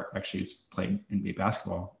Hart actually has played NBA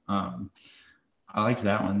basketball. I liked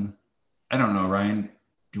that one. I don't know, Ryan.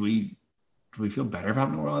 Do we feel better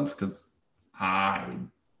about New Orleans? Because I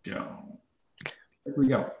don't.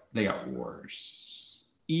 They got worse.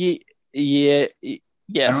 Yeah. I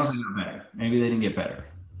Yes. don't know if they got better. Maybe they didn't get better.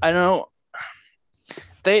 I don't.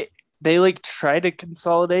 They like try to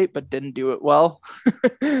consolidate, but didn't do it well.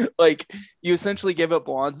 Like you essentially gave up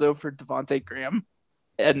Lonzo for Devontae Graham,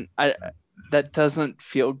 and that doesn't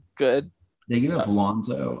feel good. They gave up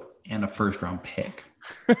Lonzo and a first-round pick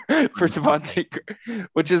for Devontae Graham,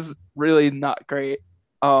 which is really not great.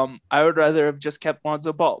 I would rather have just kept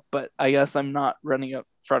Lonzo Ball, but I guess I'm not running a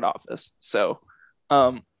front office. So,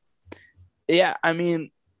 yeah, I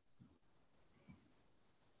mean,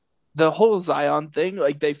 the whole Zion thing,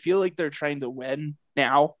 like they feel like they're trying to win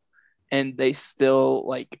now, and they still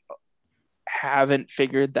like haven't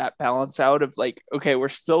figured that balance out of like, okay, we're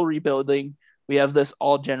still rebuilding. We have this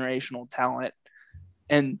all generational talent,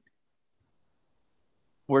 and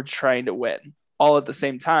we're trying to win all at the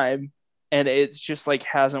same time. And it's just like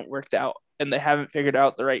hasn't worked out, and they haven't figured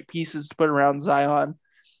out the right pieces to put around Zion.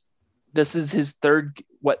 This is his third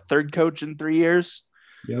coach in 3 years.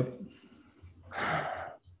 Yep.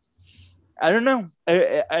 I don't know.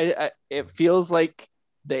 I it feels like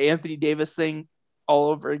the Anthony Davis thing all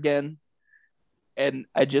over again, and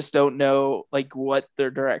I just don't know like what their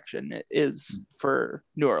direction is for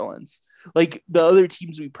New Orleans. Like the other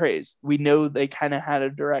teams we praised, we know they kind of had a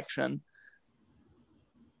direction.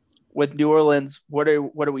 With New Orleans, what are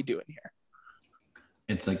we doing here?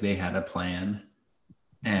 It's like they had a plan,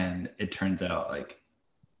 and it turns out like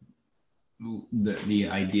the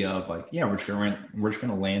idea of like, yeah, we're just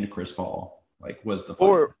gonna land Chris Paul, like was the plan.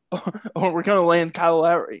 or we're gonna land Kyle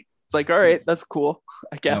Lowry. It's like, all right, that's cool,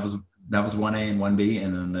 I guess. That was 1A and 1B,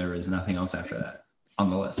 and then there is nothing else after that on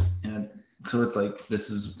the list. And so it's like this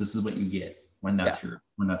is what you get when that's your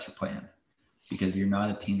plan. because you're not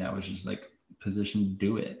a team that was just like positioned to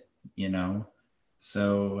do it, you know?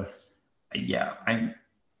 So, yeah,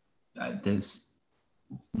 this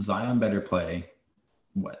Zion better play,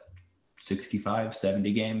 what, 65,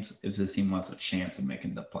 70 games if this team wants a chance of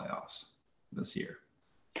making the playoffs this year.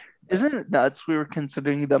 Isn't it nuts? We were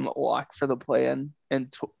considering them a lock for the play-in in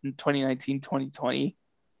 2019, 2020,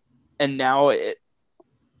 and now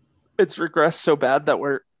it's regressed so bad that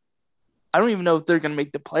I don't even know if they're going to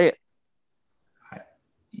make the play-in.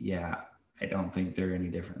 I don't think they're any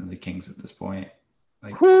different than the Kings at this point.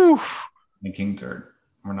 Like, Whew. the Kings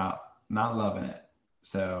we're not loving it.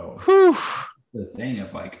 So Whew. the thing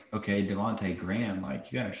of like, okay, Devontae Graham,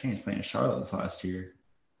 like you got a chance playing in Charlotte this last year,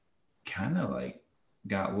 kind of like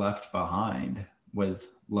got left behind with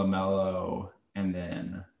LaMelo and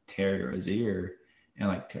then Terry Rozier. And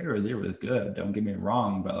like Terry Rozier was good, don't get me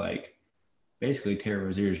wrong, but like basically Terry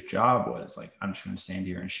Rozier's job was like, I'm just going to stand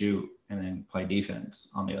here and shoot and then play defense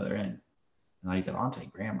on the other end. And like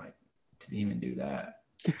Devontae Graham, like didn't even do that.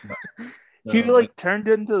 So, he like turned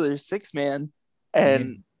into their six man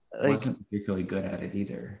and like, wasn't particularly good at it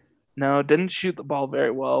either. No, didn't shoot the ball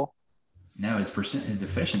very well. No, his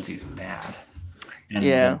efficiency is bad. And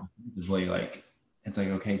like it's like,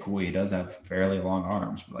 okay, cool, he does have fairly long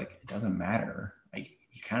arms, but like it doesn't matter. Like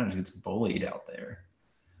he kind of just gets bullied out there.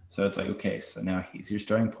 So it's like, okay, so now he's your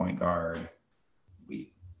starting point guard.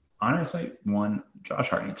 We honestly, Josh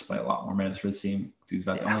Hart needs to play a lot more minutes for the team because he's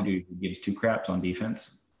about the only dude who gives two craps on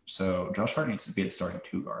defense. So Josh Hart needs to be the starting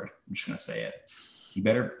two guard. I'm just gonna say it. You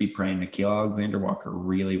better be praying Nickeil Alexander-Walker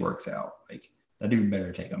really works out. Like that dude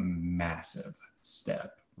better take a massive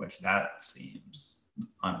step, which that seems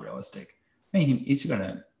unrealistic. I mean, he's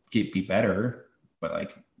gonna be better, but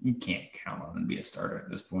like you can't count on him to be a starter at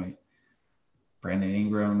this point. Brandon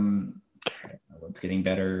Ingram, what's getting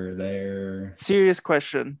better there? Serious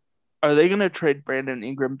question: are they gonna trade Brandon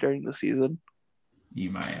Ingram during the season? You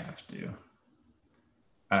might have to.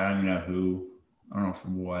 I don't know who. I don't know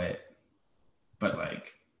from what. But like,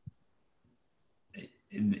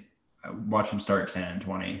 I watch him start 10,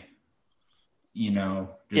 20,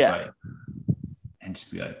 like, and just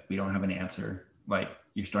be like, we don't have an answer. Like,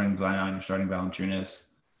 you're starting Zion, you're starting Valanciunas.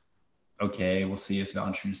 Okay, we'll see if the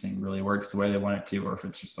Valanciunas thing really works the way they want it to, or if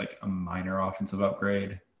it's just like a minor offensive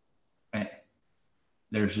upgrade.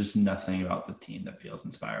 There's just nothing about the team that feels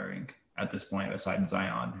inspiring at this point besides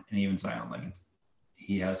Zion. And even Zion, like,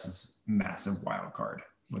 he has this massive wild card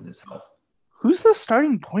with his health. Who's the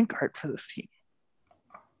starting point guard for this team?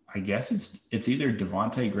 I guess it's either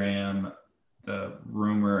Devontae Graham. The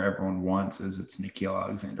rumor everyone wants is it's Nickeil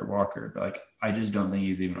Alexander-Walker, but like I just don't think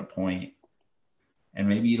he's even a point. And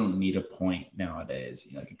maybe you don't need a point nowadays,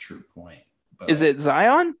 like a true point. But is it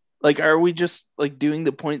Zion? Like, are we just like doing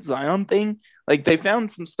the point Zion thing? Like they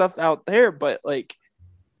found some stuff out there, but like,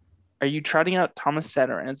 are you trotting out Thomas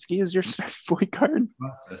Satoransky as your starting point guard?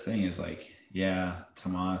 That's the thing is like, yeah,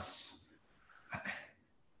 Tomas.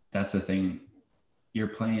 That's the thing. You're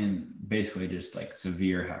playing basically just like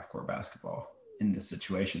severe half-court basketball in this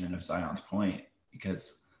situation and of Zion's point,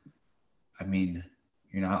 because I mean,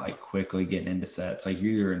 you're not like quickly getting into sets. Like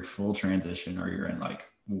you're either in full transition or you're in like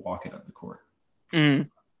walking up the court,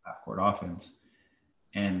 half-court offense.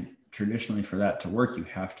 And traditionally for that to work, you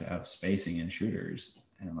have to have spacing and shooters.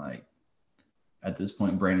 And like at this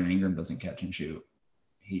point, Brandon Ingram doesn't catch and shoot.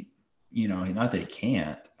 Not that he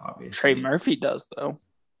can't, obviously. Trey Murphy does, though.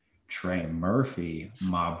 Trey Murphy,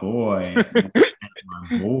 my boy,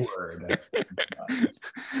 my board.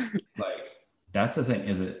 Like, that's the thing.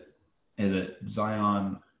 Is it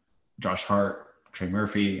Zion, Josh Hart, Trey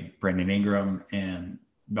Murphy, Brandon Ingram, and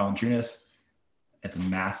Valanciunas? It's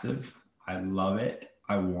massive. I love it.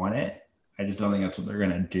 I want it. I just don't think that's what they're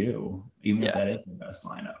going to do, even if that is the best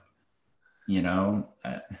lineup.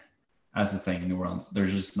 That's the thing in New Orleans.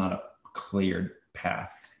 There's just not a clear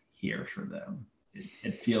path here for them.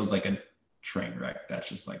 It feels like a train wreck. That's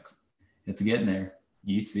just like, it's getting there.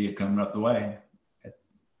 You see it coming up the way.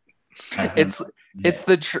 It's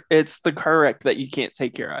the car wreck that you can't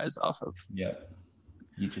take your eyes off of. Yeah.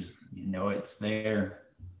 You just, it's there.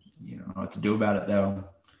 You don't know what to do about it though.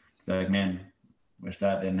 Like, man, wish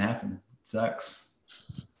that didn't happen. It sucks.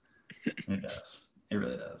 It does. It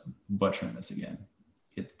really does. Butchering this again.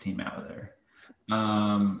 Get the team out of there.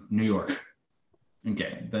 New York.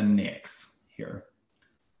 Okay, the Knicks here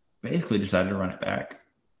basically decided to run it back.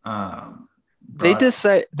 They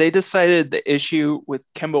decided the issue with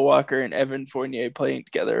Kemba Walker and Evan Fournier playing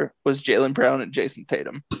together was Jaylen Brown and Jason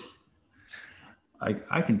Tatum.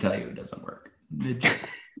 I can tell you it doesn't work.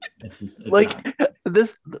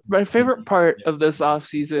 My favorite part of this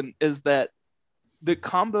offseason is that the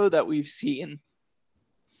combo that we've seen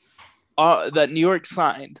that New York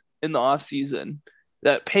signed in the offseason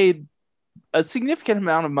that paid a significant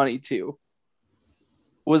amount of money to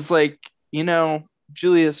was like,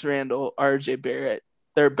 Julius Randle, RJ Barrett,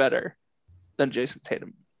 they're better than Jason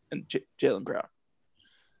Tatum and Jaylen Brown.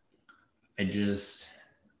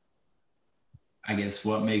 I guess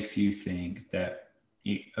what makes you think that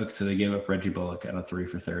so they gave up Reggie Bullock at a 3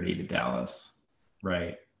 for 30 to Dallas,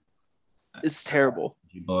 right? It's terrible.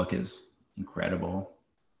 Reggie Bullock is incredible.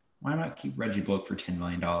 Why not keep Reggie Bullock for $10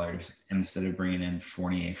 million instead of bringing in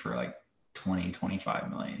Fournier for like 20, 25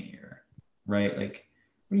 million a year, right? Like,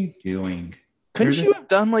 what are you doing? Couldn't you have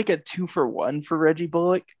done like a 2-for-1 for Reggie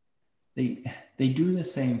Bullock? They do the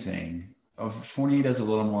same thing. Fournier does a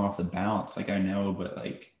little more off the bounce, like I know, but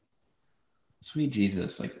like, sweet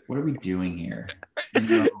Jesus, like what are we doing here?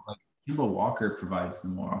 Like Kemba Walker provides the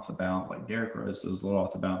more off the bounce, like Derrick Rose does a little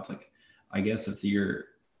off the bounce. Like, I guess if your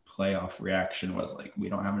playoff reaction was like, we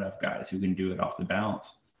don't have enough guys who can do it off the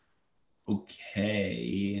bounce,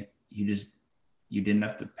 okay, you didn't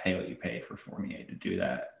have to pay what you paid for Fournier to do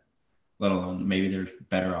that, let alone maybe there's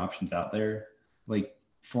better options out there. Like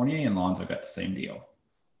Fournier and Lonzo got the same deal.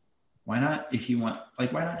 Why not, if you want,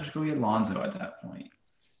 like, why not just go get Lonzo at that point?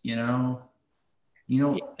 It's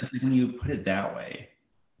like when you put it that way,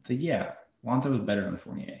 it's like, yeah, Lonzo is better than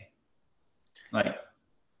Fournier. Like,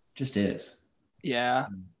 just is. Yeah.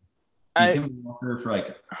 So, you can walk her for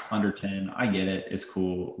like under 10. I get it. It's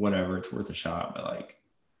cool. Whatever. It's worth a shot. But like,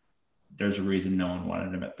 there's a reason no one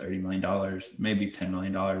wanted him at $30 million, maybe $10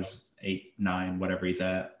 million, 8, 9, whatever he's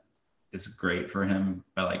at. It's great for him.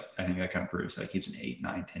 But like, I think that kind of proves like he's an 8,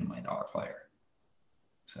 9, $10 million player.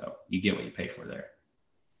 So you get what you pay for there.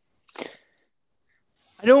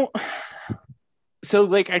 I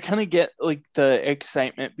kind of get like the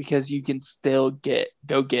excitement because you can still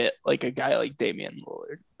go get like a guy like Damian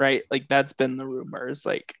Lillard, right? Like that's been the rumors.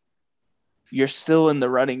 Like you're still in the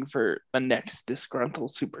running for the next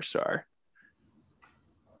disgruntled superstar.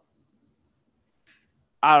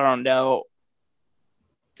 I don't know.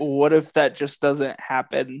 What if that just doesn't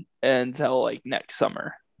happen until like next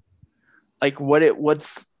summer? Like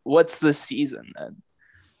what's the season then?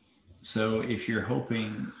 So if you're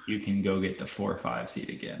hoping you can go get the 4 or 5 seed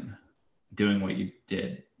again, doing what you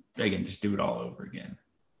did, again, just do it all over again.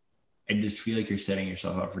 I just feel like you're setting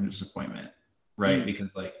yourself up for disappointment, right?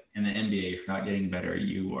 Because like in the NBA, if you're not getting better,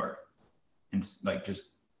 you are like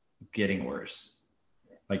just getting worse.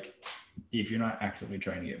 Like if you're not actively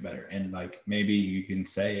trying to get better, and like maybe you can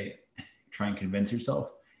say, try and convince yourself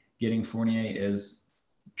getting Fournier is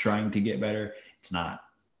trying to get better. It's not.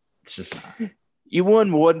 It's just not. You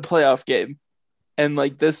won one playoff game, and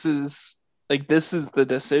like this is the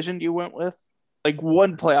decision you went with. Like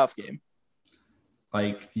one playoff game.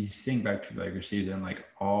 Like if you think back to the regular season, like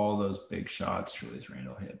all those big shots Julius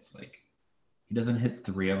Randle hits, like he doesn't hit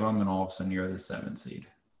 3 of them, and all of a sudden you're the 7th seed.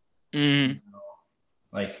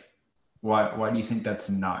 Like, why do you think that's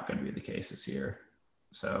not going to be the case this year?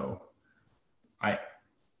 So, I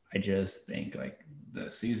just think like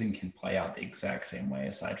the season can play out the exact same way,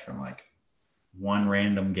 aside from like one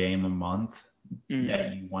random game a month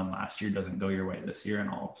that you won last year doesn't go your way this year, and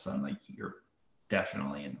all of a sudden like you're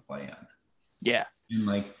definitely in the play-in. Yeah, and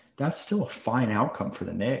like that's still a fine outcome for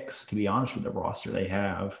the Knicks, to be honest, with the roster they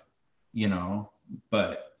have,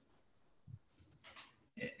 But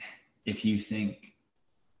if you think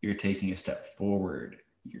you're taking a step forward,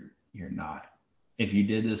 you're not. If you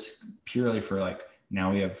did this purely for like,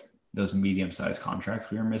 now we have those medium-sized contracts,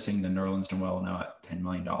 we were missing the Nerlens Noel now at $10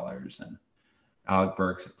 million and Alec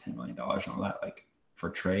Burks at $10 million and all that. Like for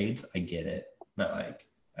trades, I get it. But like,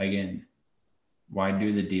 again, why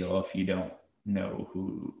do the deal if you don't know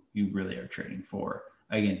who you really are trading for?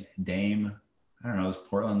 Again, Dame, I don't know, does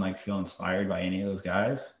Portland like feel inspired by any of those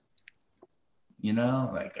guys?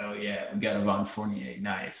 Like, oh yeah, we got Evan Fournier,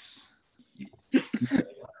 nice.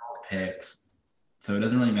 Picks. So it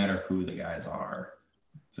doesn't really matter who the guys are.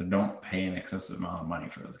 So don't pay an excessive amount of money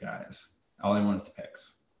for those guys. All they want is the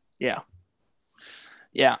picks. Yeah.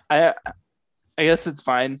 Yeah. I guess it's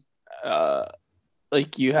fine.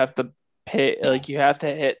 Like you have to pay, like you have to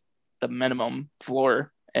hit the minimum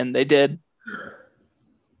floor, and they did. Sure.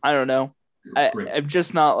 I don't know. I'm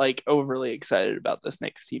just not like overly excited about this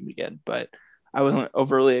Knicks team again, but I wasn't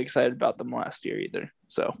overly excited about them last year either.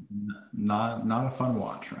 So not a fun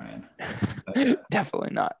watch, Ryan.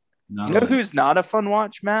 Definitely not. Who's not a fun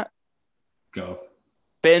watch, Matt? Go.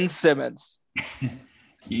 Ben Simmons.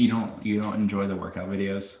 You don't enjoy the workout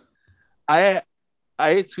videos? I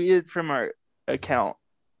tweeted from our account.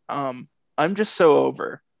 I'm just so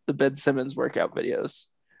over the Ben Simmons workout videos.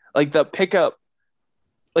 Like the pickup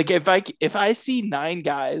Like if I see 9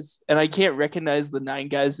 guys and I can't recognize the 9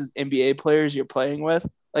 guys as NBA players you're playing with,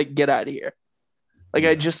 like get out of here. Like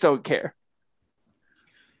I Yeah. just don't care.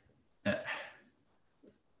 Uh,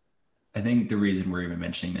 I think the reason we're even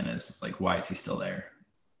mentioning that is like, why is he still there?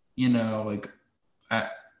 You know, like, uh,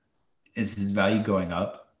 is his value going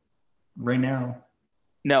up right now?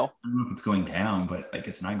 No. I don't know if it's going down, but like,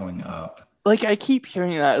 it's not going up. Like I keep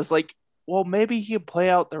hearing that. It's like, well, maybe he could play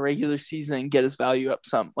out the regular season and get his value up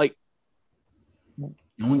some. Like No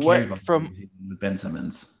one cares what about from Ben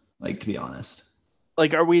Simmons. Like, to be honest.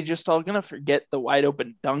 like are we just all gonna forget the wide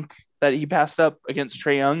open dunk that he passed up against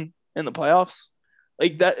Trae Young in the playoffs?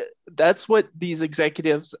 Like that's what these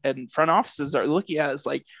executives and front offices are looking at is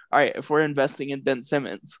like, all right, if we're investing in Ben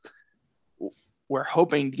Simmons, we're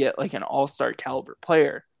hoping to get like an all-star caliber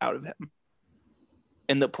player out of him.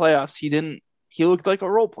 In the playoffs, he looked like a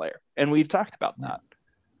role player, and we've talked about that.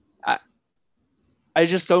 I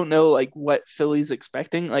just don't know like what Philly's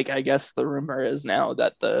expecting. Like I guess the rumor is now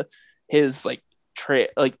that his like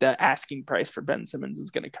like the asking price for Ben Simmons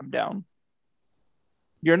is going to come down.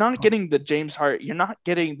 You're not getting the James Hart. You're not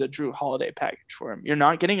getting the Drew Holiday package for him. You're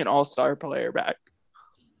not getting an all-star player back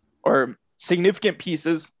or significant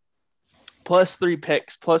pieces plus 3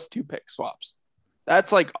 picks plus 2 pick swaps.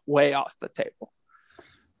 That's like way off the table.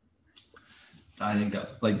 I think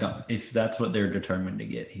that if that's what they're determined to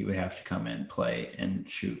get, he would have to come in, play, and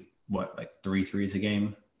shoot what, like 3 threes a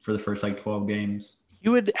game for the first like 12 games. He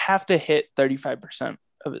would have to hit 35%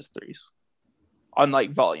 of his threes on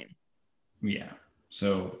like volume. Yeah.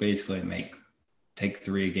 So basically take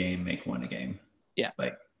 3 a game, make 1 a game. Yeah.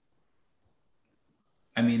 Like,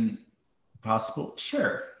 I mean, possible?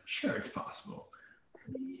 Sure, it's possible.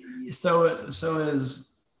 So is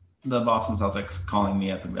the Boston Celtics calling me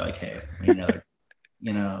up and be like, hey, another,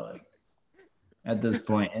 like at this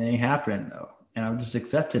point, and it happened though, and I've just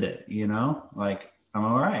accepted it, like I'm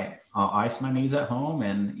all right. I'll ice my knees at home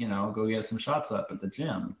and go get some shots up at the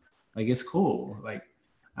gym. Like it's cool. Like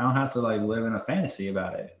I don't have to like live in a fantasy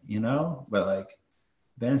about it, But like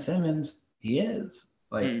Ben Simmons, he is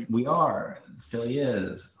like we are. Philly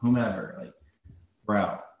is whomever. Like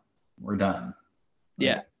we're done.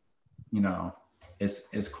 Like, yeah.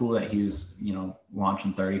 It's cool that he's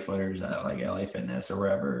launching 30 footers at like LA Fitness or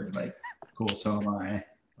wherever. Like cool, so am I.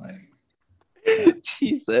 Like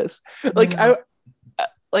Jesus. Like I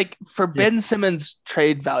like for Ben Simmons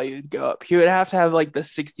trade value to go up, he would have to have like the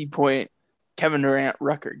 60-point Kevin Durant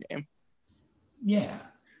record game. Yeah.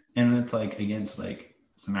 And it's like against like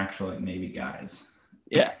some actual like Navy guys.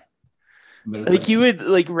 Yeah. But like you would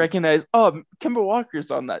like recognize, oh, Kemba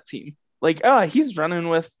Walker's on that team. Like, oh, he's running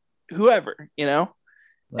with whoever, Like,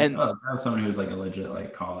 and that was someone who's like a legit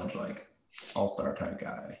like college like all-star type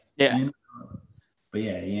guy. Yeah. But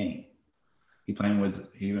yeah, he ain't. He playing with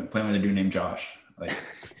a dude named Josh. Like,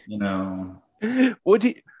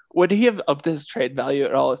 Would he have upped his trade value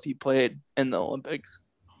at all if he played in the Olympics?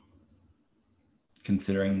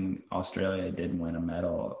 Considering Australia did win a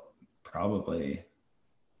medal, probably.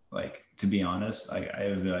 Like, to be honest, I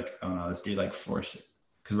would be like, oh no, this dude like forced it.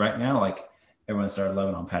 Because right now, like everyone started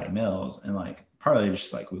loving on Patty Mills, and like partly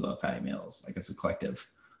just like we love Patty Mills, like it's a collective.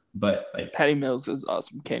 But like Patty Mills is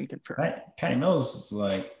awesome. Can confirm. Patty Mills is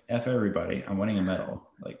like F everybody. I'm winning a medal.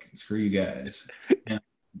 Like screw you guys. And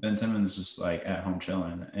Ben Simmons just like at home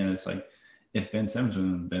chilling. And it's like if Ben Simmons would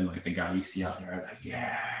have been like the guy you see out there, like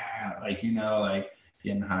yeah, like like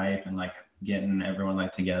getting hype and like getting everyone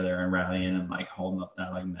like together and rallying and like holding up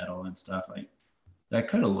that like medal and stuff, like that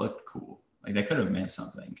could have looked cool. Like that could have meant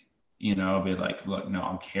something. Be like, look, no,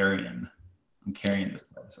 I'm carrying this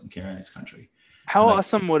place. I'm carrying this country. How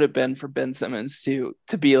awesome would it have been for Ben Simmons to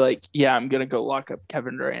be like, yeah, I'm gonna go lock up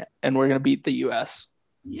Kevin Durant and we're gonna beat the US.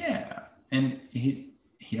 Yeah. And he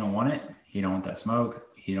don't want it. He don't want that smoke.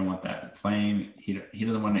 He don't want that flame. He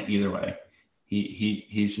doesn't want it either way.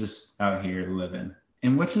 He's just out here living,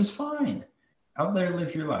 and which is fine. Out there,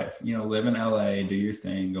 live your life. Live in LA, do your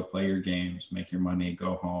thing, go play your games, make your money,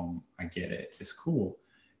 go home. I get it. It's cool.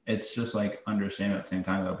 It's just like understand at the same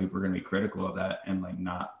time that people are going to be critical of that and like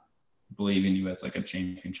not believe in you as like a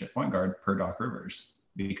championship point guard per Doc Rivers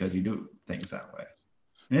because you do things that way.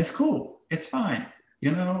 And it's cool. It's fine.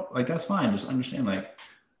 Like that's fine. Just understand like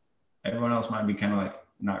everyone else might be kind of like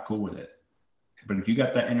not cool with it. But if you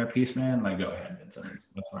got that inner peace, man, like go ahead, Ben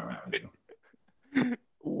Simmons. That's where I'm at with you.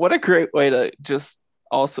 What a great way to just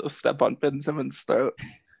also step on Ben Simmons' throat.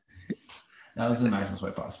 That was the nicest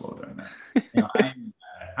way possible of doing that.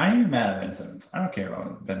 I am mad at Ben Simmons. I don't care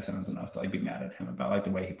about Ben Simmons enough to like be mad at him about like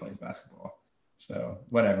the way he plays basketball. So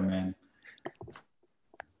whatever, man.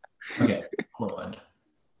 Okay, Portland.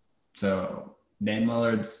 So Dame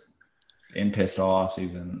Lillard's been pissed all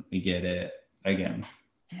offseason. We get it. Again,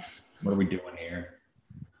 what are we doing here?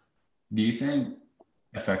 Do you think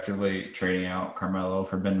effectively trading out Carmelo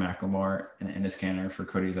for Ben McLemore and Enes Kanter for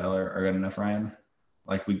Cody Zeller are good enough, Ryan?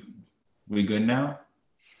 Like we good now?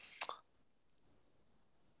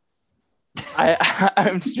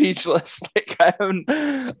 I'm speechless. Like I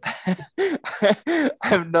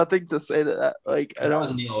have nothing to say to that. Like That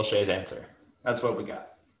was Neil O'Shea's answer. That's what we got.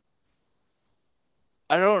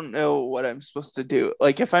 I don't know what I'm supposed to do.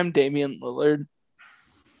 Like if I'm Damian Lillard,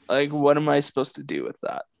 like what am I supposed to do with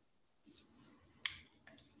that?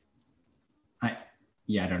 I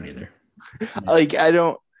don't either. Like I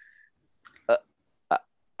don't.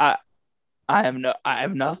 I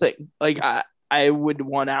have nothing. Like I would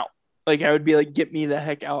want out. Like I would be like, get me the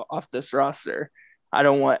heck out off this roster. I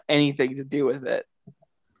don't want anything to do with it.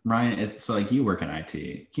 Ryan, so like you work in IT.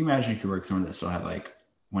 Can you imagine if you work somewhere that still had like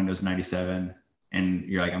Windows 97 and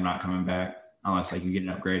you're like, I'm not coming back unless like you get an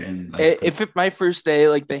upgrade and like if my first day,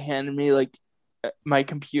 like they handed me like my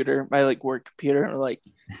computer, my like work computer, and were like,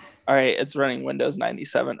 all right, it's running Windows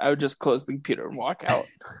 97. I would just close the computer and walk out.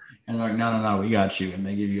 And they're like, no, we got you. And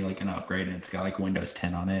they give you like an upgrade and it's got like Windows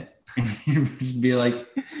 10 on it. And you just be like,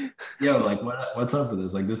 yo, like what's up with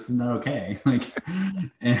this? Like this is not okay. Like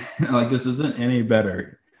and like this isn't any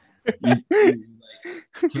better. You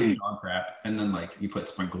like took dog crap and then like you put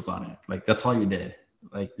sprinkles on it. Like that's all you did.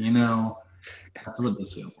 Like, that's what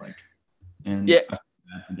this feels like. And yeah, I feel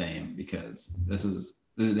bad for Dame because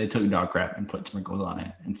they took dog crap and put sprinkles on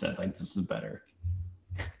it and said like this is better.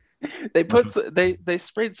 they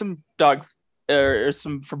sprayed some dog or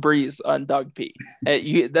some Febreze on dog pee.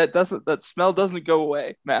 That smell doesn't go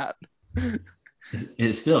away, Matt.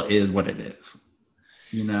 It still is what it is,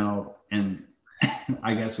 and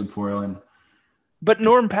I guess with Portland. But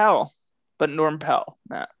Norm Powell,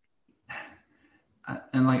 Matt.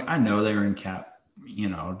 And like I know they were in cap,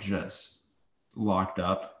 just locked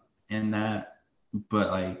up in that. But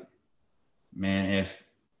like, man, if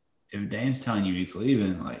Dame's telling you he's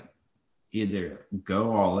leaving, like either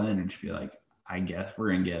go all in and just be like, I guess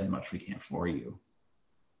we're gonna get as much as we can for you.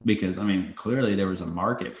 Because I mean, clearly there was a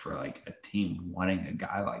market for like a team wanting a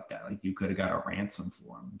guy like that. Like you could have got a ransom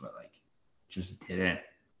for him, but like just didn't.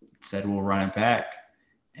 Said we'll run it back.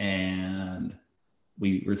 And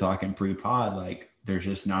we were talking pre-pod, like there's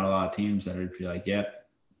just not a lot of teams that would be like, yep,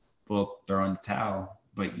 we'll throw in the towel,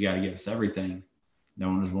 but you got to give us everything. No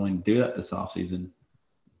one was willing to do that this offseason.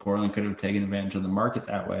 Portland could have taken advantage of the market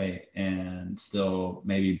that way and still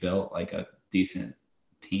maybe built like a decent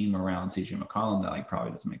team around CJ McCollum that like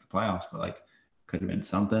probably doesn't make the playoffs, but like could have been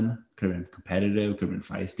something, could have been competitive, could have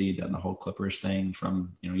been feisty, done the whole Clippers thing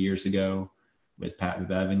from years ago with Pat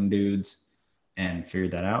Bev dudes and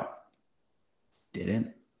figured that out.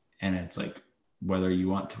 Didn't. And it's like whether you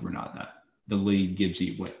want to or not, that the league gives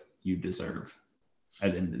you what you deserve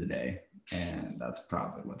at the end of the day. And that's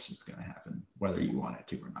probably what's just going to happen, whether you want it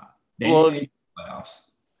to or not. Playoffs.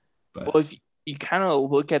 But if you kind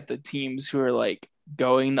of look at the teams who are like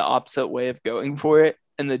going the opposite way of going for it,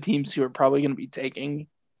 and the teams who are probably going to be taking,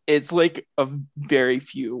 it's like a very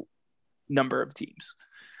few number of teams.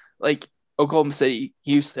 Like Oklahoma City,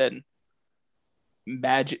 Houston,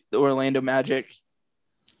 Magic, the Orlando Magic,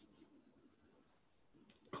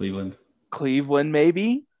 Cleveland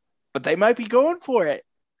maybe, but they might be going for it.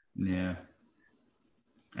 Yeah.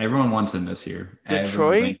 Everyone wants him this year.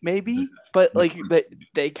 Detroit maybe, but like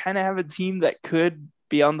they kind of have a team that could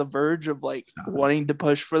be on the verge of like wanting to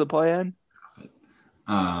push for the play-in.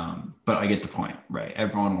 But I get the point, right?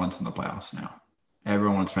 Everyone wants in the playoffs now.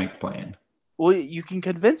 Everyone wants to make the play-in. Well, you can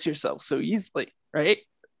convince yourself so easily, right?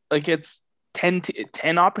 Like it's 10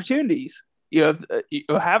 opportunities. You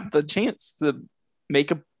have the chance to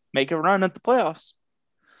make a run at the playoffs.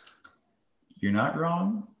 You're not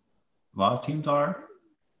wrong. A lot of teams are,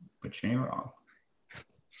 but you ain't wrong.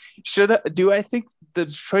 Do I think the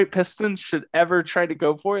Detroit Pistons should ever try to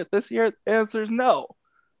go for it this year? The answer is no.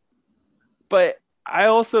 But I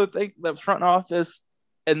also think the front office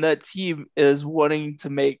and that team is wanting to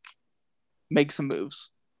make some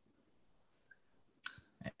moves.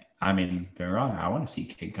 I mean, don't get me wrong. I want to see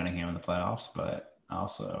Cade Cunningham in the playoffs, but I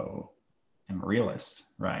also am a realist,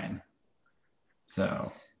 Ryan.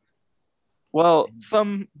 So. Well,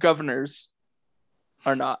 some governors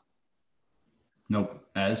are not. Nope,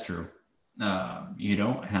 that is true. You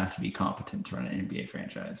don't have to be competent to run an NBA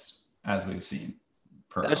franchise, as we've seen.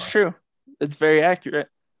 That's true. It's very accurate.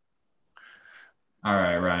 All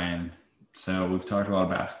right, Ryan. So we've talked a lot of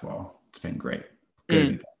basketball. It's been great.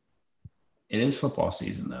 Good. It is football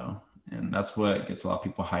season, though, and that's what gets a lot of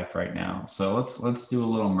people hyped right now. So let's do a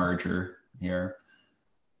little merger here.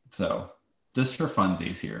 So just for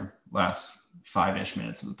funsies here, last 5-ish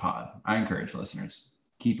minutes of the pod, I encourage listeners,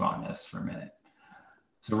 keep on this for a minute.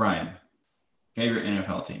 So Ryan, favorite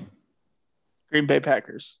NFL team? Green Bay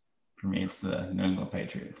Packers. For me, it's the New England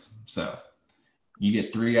Patriots. So you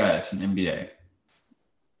get 3 guys from the NBA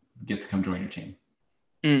get to come join your team.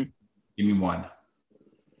 Give me one.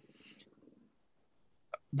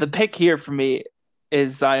 The pick here for me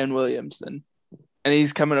is Zion Williamson, and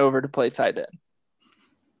he's coming over to play tight end.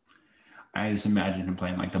 I just imagine him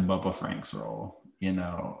playing like the Bubba Franks role, and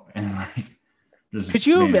like just. Could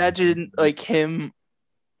you imagine like him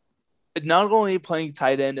not only playing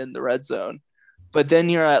tight end in the red zone, but then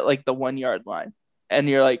you're at like the 1 yard line, and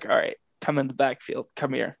you're like, all right, come in the backfield,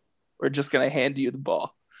 come here. We're just gonna hand you the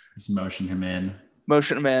ball. Just motion him in. Yeah.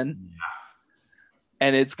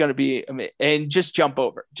 And it's going to be, and just jump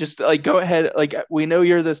over. Just like, go ahead. Like, we know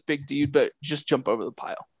you're this big dude, but just jump over the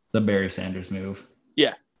pile. The Barry Sanders move.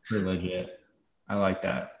 Yeah. Pretty legit. I like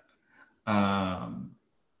that.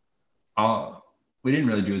 We didn't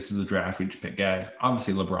really do this as a draft. We just picked guys.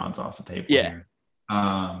 Obviously, LeBron's off the table here.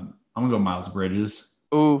 I'm going to go Miles Bridges.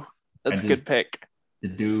 Ooh, that's a good pick. The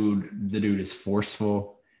dude is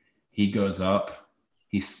forceful. He goes up.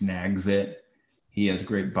 He snags it. He has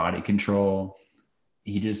great body control.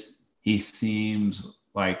 He seems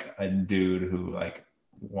like a dude who like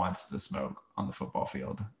wants to smoke on the football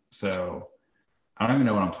field. So I don't even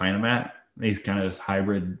know what I'm playing him at. He's kind of this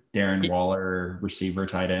hybrid Darren Waller receiver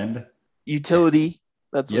tight end. Utility.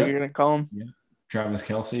 That's what you're going to call him. Yeah. Travis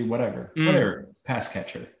Kelce, whatever. Pass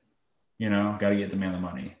catcher. Got to get the man the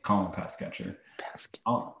money. Call him a pass catcher.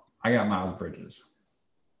 I got Miles Bridges.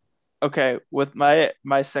 Okay. With my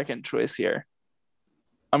second choice here,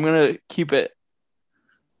 I'm going to keep it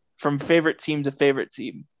from favorite team to favorite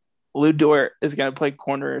team. Lou Dort is going to play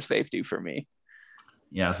corner or safety for me.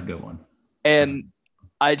 Yeah, that's a good one. And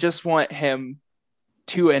I just want him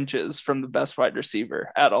 2 inches from the best wide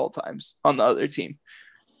receiver at all times on the other team.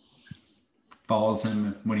 Follows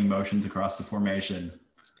him when he motions across the formation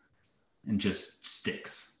and just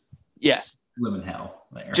sticks. Yeah. Just live in hell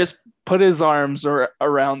there. Just put his arms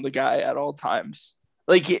around the guy at all times.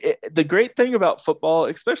 Like the great thing about football,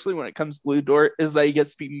 especially when it comes to Lou Dort, is that he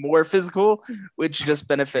gets to be more physical, which just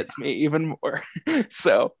benefits me even more.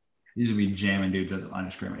 So he should be jamming dudes at the line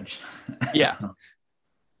of scrimmage. Yeah.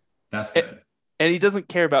 That's good. And he doesn't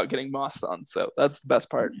care about getting mossed on. So that's the best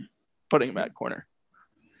part, putting him at corner.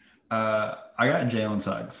 I got Jalen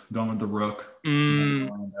Suggs going with the Rook.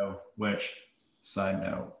 Which, side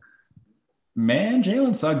note, man,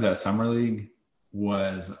 Jalen Suggs at Summer League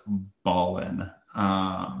was balling.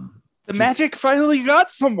 The Magic finally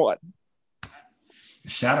got someone.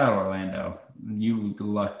 Shout out Orlando. You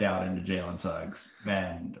lucked out into Jalen Suggs.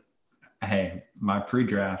 And hey, my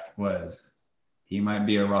pre-draft was he might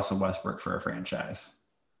be a Russell Westbrook for a franchise.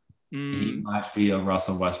 He might be a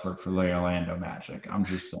Russell Westbrook for the Orlando Magic. I'm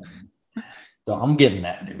just saying. So I'm getting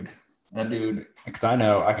that dude. That dude, because I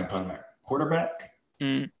know I can put him at quarterback.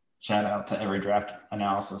 Shout out to every draft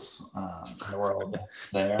analysis in the world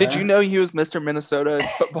there. Did you know he was Mr. Minnesota in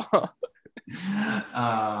football?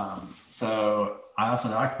 So I also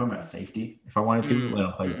know I could put him at safety if I wanted to. Let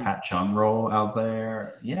him play the Pat Chung role out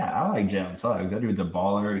there. Yeah, I like Jalen Suggs. That dude's a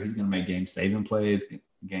baller. He's going to make game-saving plays,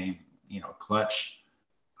 game, clutch.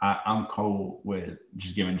 I'm cool with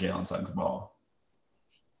just giving Jalen Suggs the ball.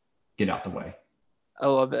 Get out the way. I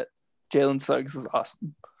love it. Jalen Suggs is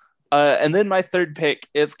awesome. And then my third pick,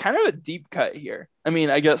 it's kind of a deep cut here. I mean,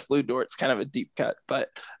 I guess Lou Dort's kind of a deep cut, but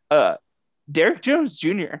Derrick Jones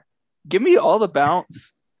Jr., give me all the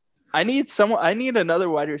bounce. I need another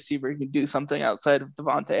wide receiver who can do something outside of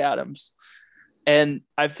Devontae Adams. And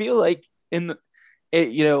I feel like not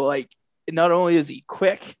only is he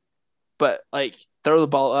quick, but like throw the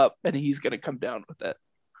ball up and he's going to come down with it.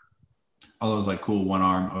 All those like cool one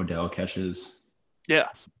arm Odell catches. Yeah.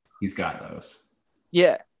 He's got those.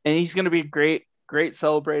 Yeah. And he's going to be a great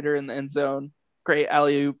celebrator in the end zone. Great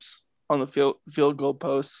alley oops on the field goal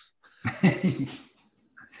posts. He's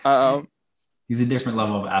a different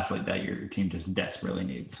level of athlete that your team just desperately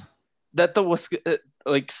needs. That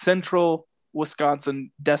the Central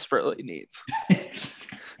Wisconsin desperately needs.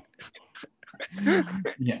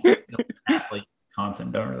 Yeah, athlete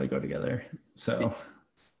Wisconsin don't really go together. So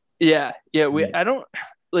yeah. I don't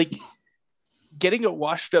like getting a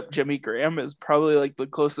washed up Jimmy Graham is probably like the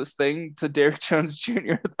closest thing to Derrick Jones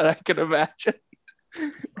Jr. that I could imagine.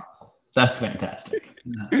 That's fantastic.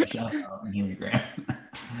 Shout out Jimmy Graham.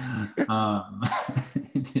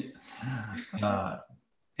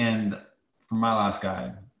 And for my last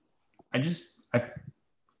guy,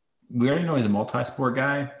 we already know he's a multi-sport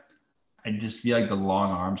guy. I just feel like the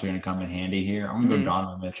long arms are going to come in handy here. I'm going to go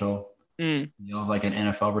Donovan Mitchell. Mm. You know, like an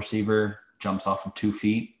NFL receiver jumps off of 2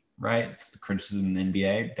 feet, right? It's the criticism in the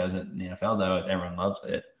NBA. Does it in the NFL, though. Everyone loves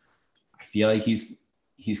it. I feel like he's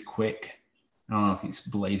quick. I don't know if he's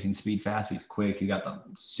blazing speed fast, but he's quick. He got the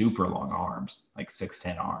super long arms, like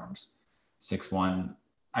 6'10" arms, 6'1".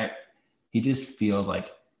 He just feels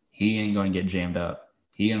like he ain't going to get jammed up.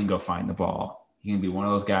 He going to go find the ball. He's going to be one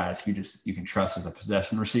of those guys you can trust as a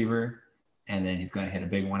possession receiver, and then he's going to hit a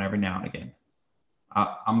big one every now and again.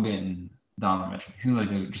 I'm getting Donovan Mitchell. He seems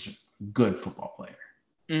like just a good football player.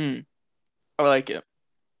 I like it.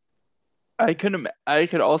 I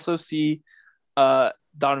could also see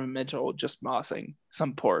Donovan Mitchell just mossing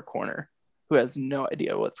some poor corner who has no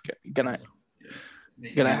idea what's gonna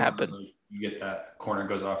happen. You get that corner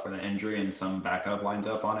goes off with an injury and some backup lines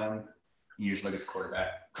up on him. You usually get the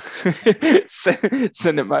quarterback.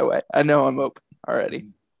 Send it my way. I know I'm open already.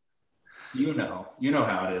 You know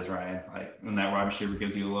how it is, Ryan. Like when that wide receiver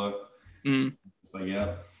gives you a look, it's like,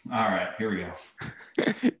 yeah, all right, here we go.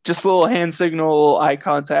 Just a little hand signal, eye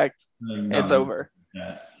contact. It's over.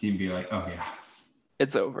 Yeah, he'd be like, oh yeah,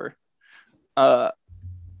 it's over. Well,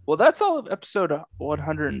 that's all of episode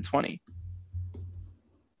 120.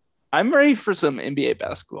 I'm ready for some NBA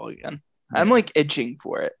basketball again. I'm like itching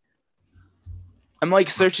for it. I'm like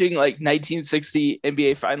searching like 1960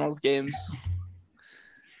 NBA Finals games.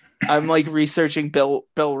 I'm like researching Bill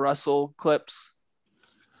Russell clips.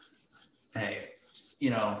 Hey,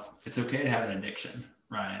 it's okay to have an addiction,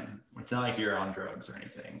 Ryan. It's not like you're on drugs or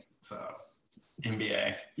anything. So,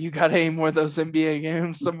 NBA. You got any more of those NBA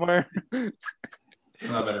games somewhere? I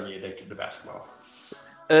better be addicted to basketball.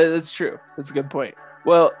 That's true. That's a good point.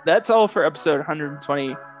 Well, that's all for episode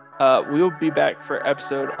 120. We will be back for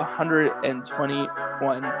episode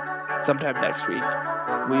 121 sometime next week.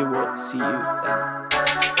 We will see you then.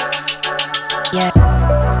 Yeah.